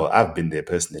been there, No. or I've been there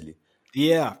personally.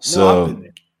 Yeah. No, I've been So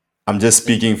there. I'm just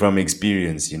speaking from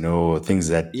experience, things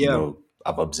that, Yeah.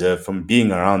 I've observed from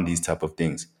being around these type of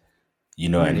things,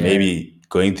 and Yeah. maybe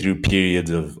going through periods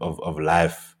of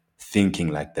life thinking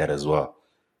like that as well,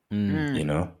 Mm. you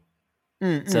know?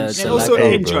 It's And a also lack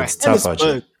Hey, of in bro, it's tough out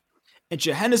here.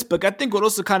 Johannesburg, I think what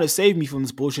also kind of saved me from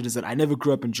this bullshit is that I never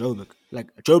grew up in Joburg. Like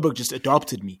Joburg just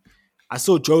adopted me. I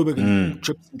saw Joburg in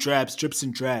trips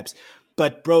and drabs.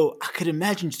 But bro, I could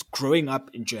imagine just growing up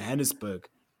in Johannesburg.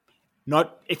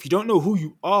 Not if you don't know who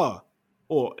you are,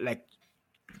 or like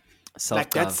that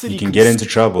self-love. city You can could get into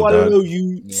trouble, dog.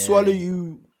 swallow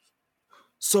you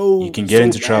so You can get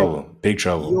into bad. trouble, big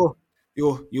trouble.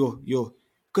 Yo.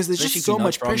 Because there's Especially just if so you're not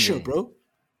much from pressure, there. bro.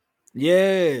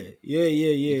 Yeah. If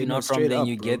you're No, not from straight there and up,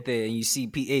 you bro. get there and you see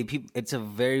people, it's a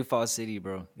very far city,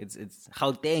 bro. It's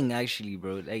Gauteng actually,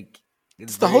 bro. Like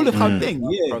It's the whole of very Gauteng,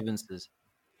 far yeah. provinces.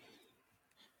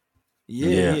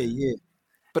 Yeah.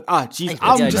 But geez, But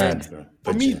yeah, I'm just Mad, bro. for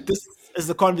But me, yeah. this is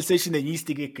a conversation that needs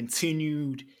to get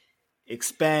continued,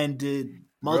 expanded,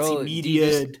 bro,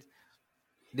 multimedia.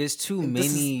 there's too And this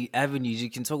is many avenues. You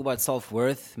can talk about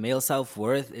self-worth, male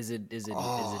self-worth. Is it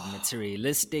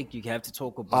materialistic? You have to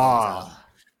talk about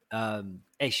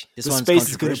this the one's space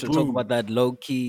is gonna controversial. Talk boom. about that low key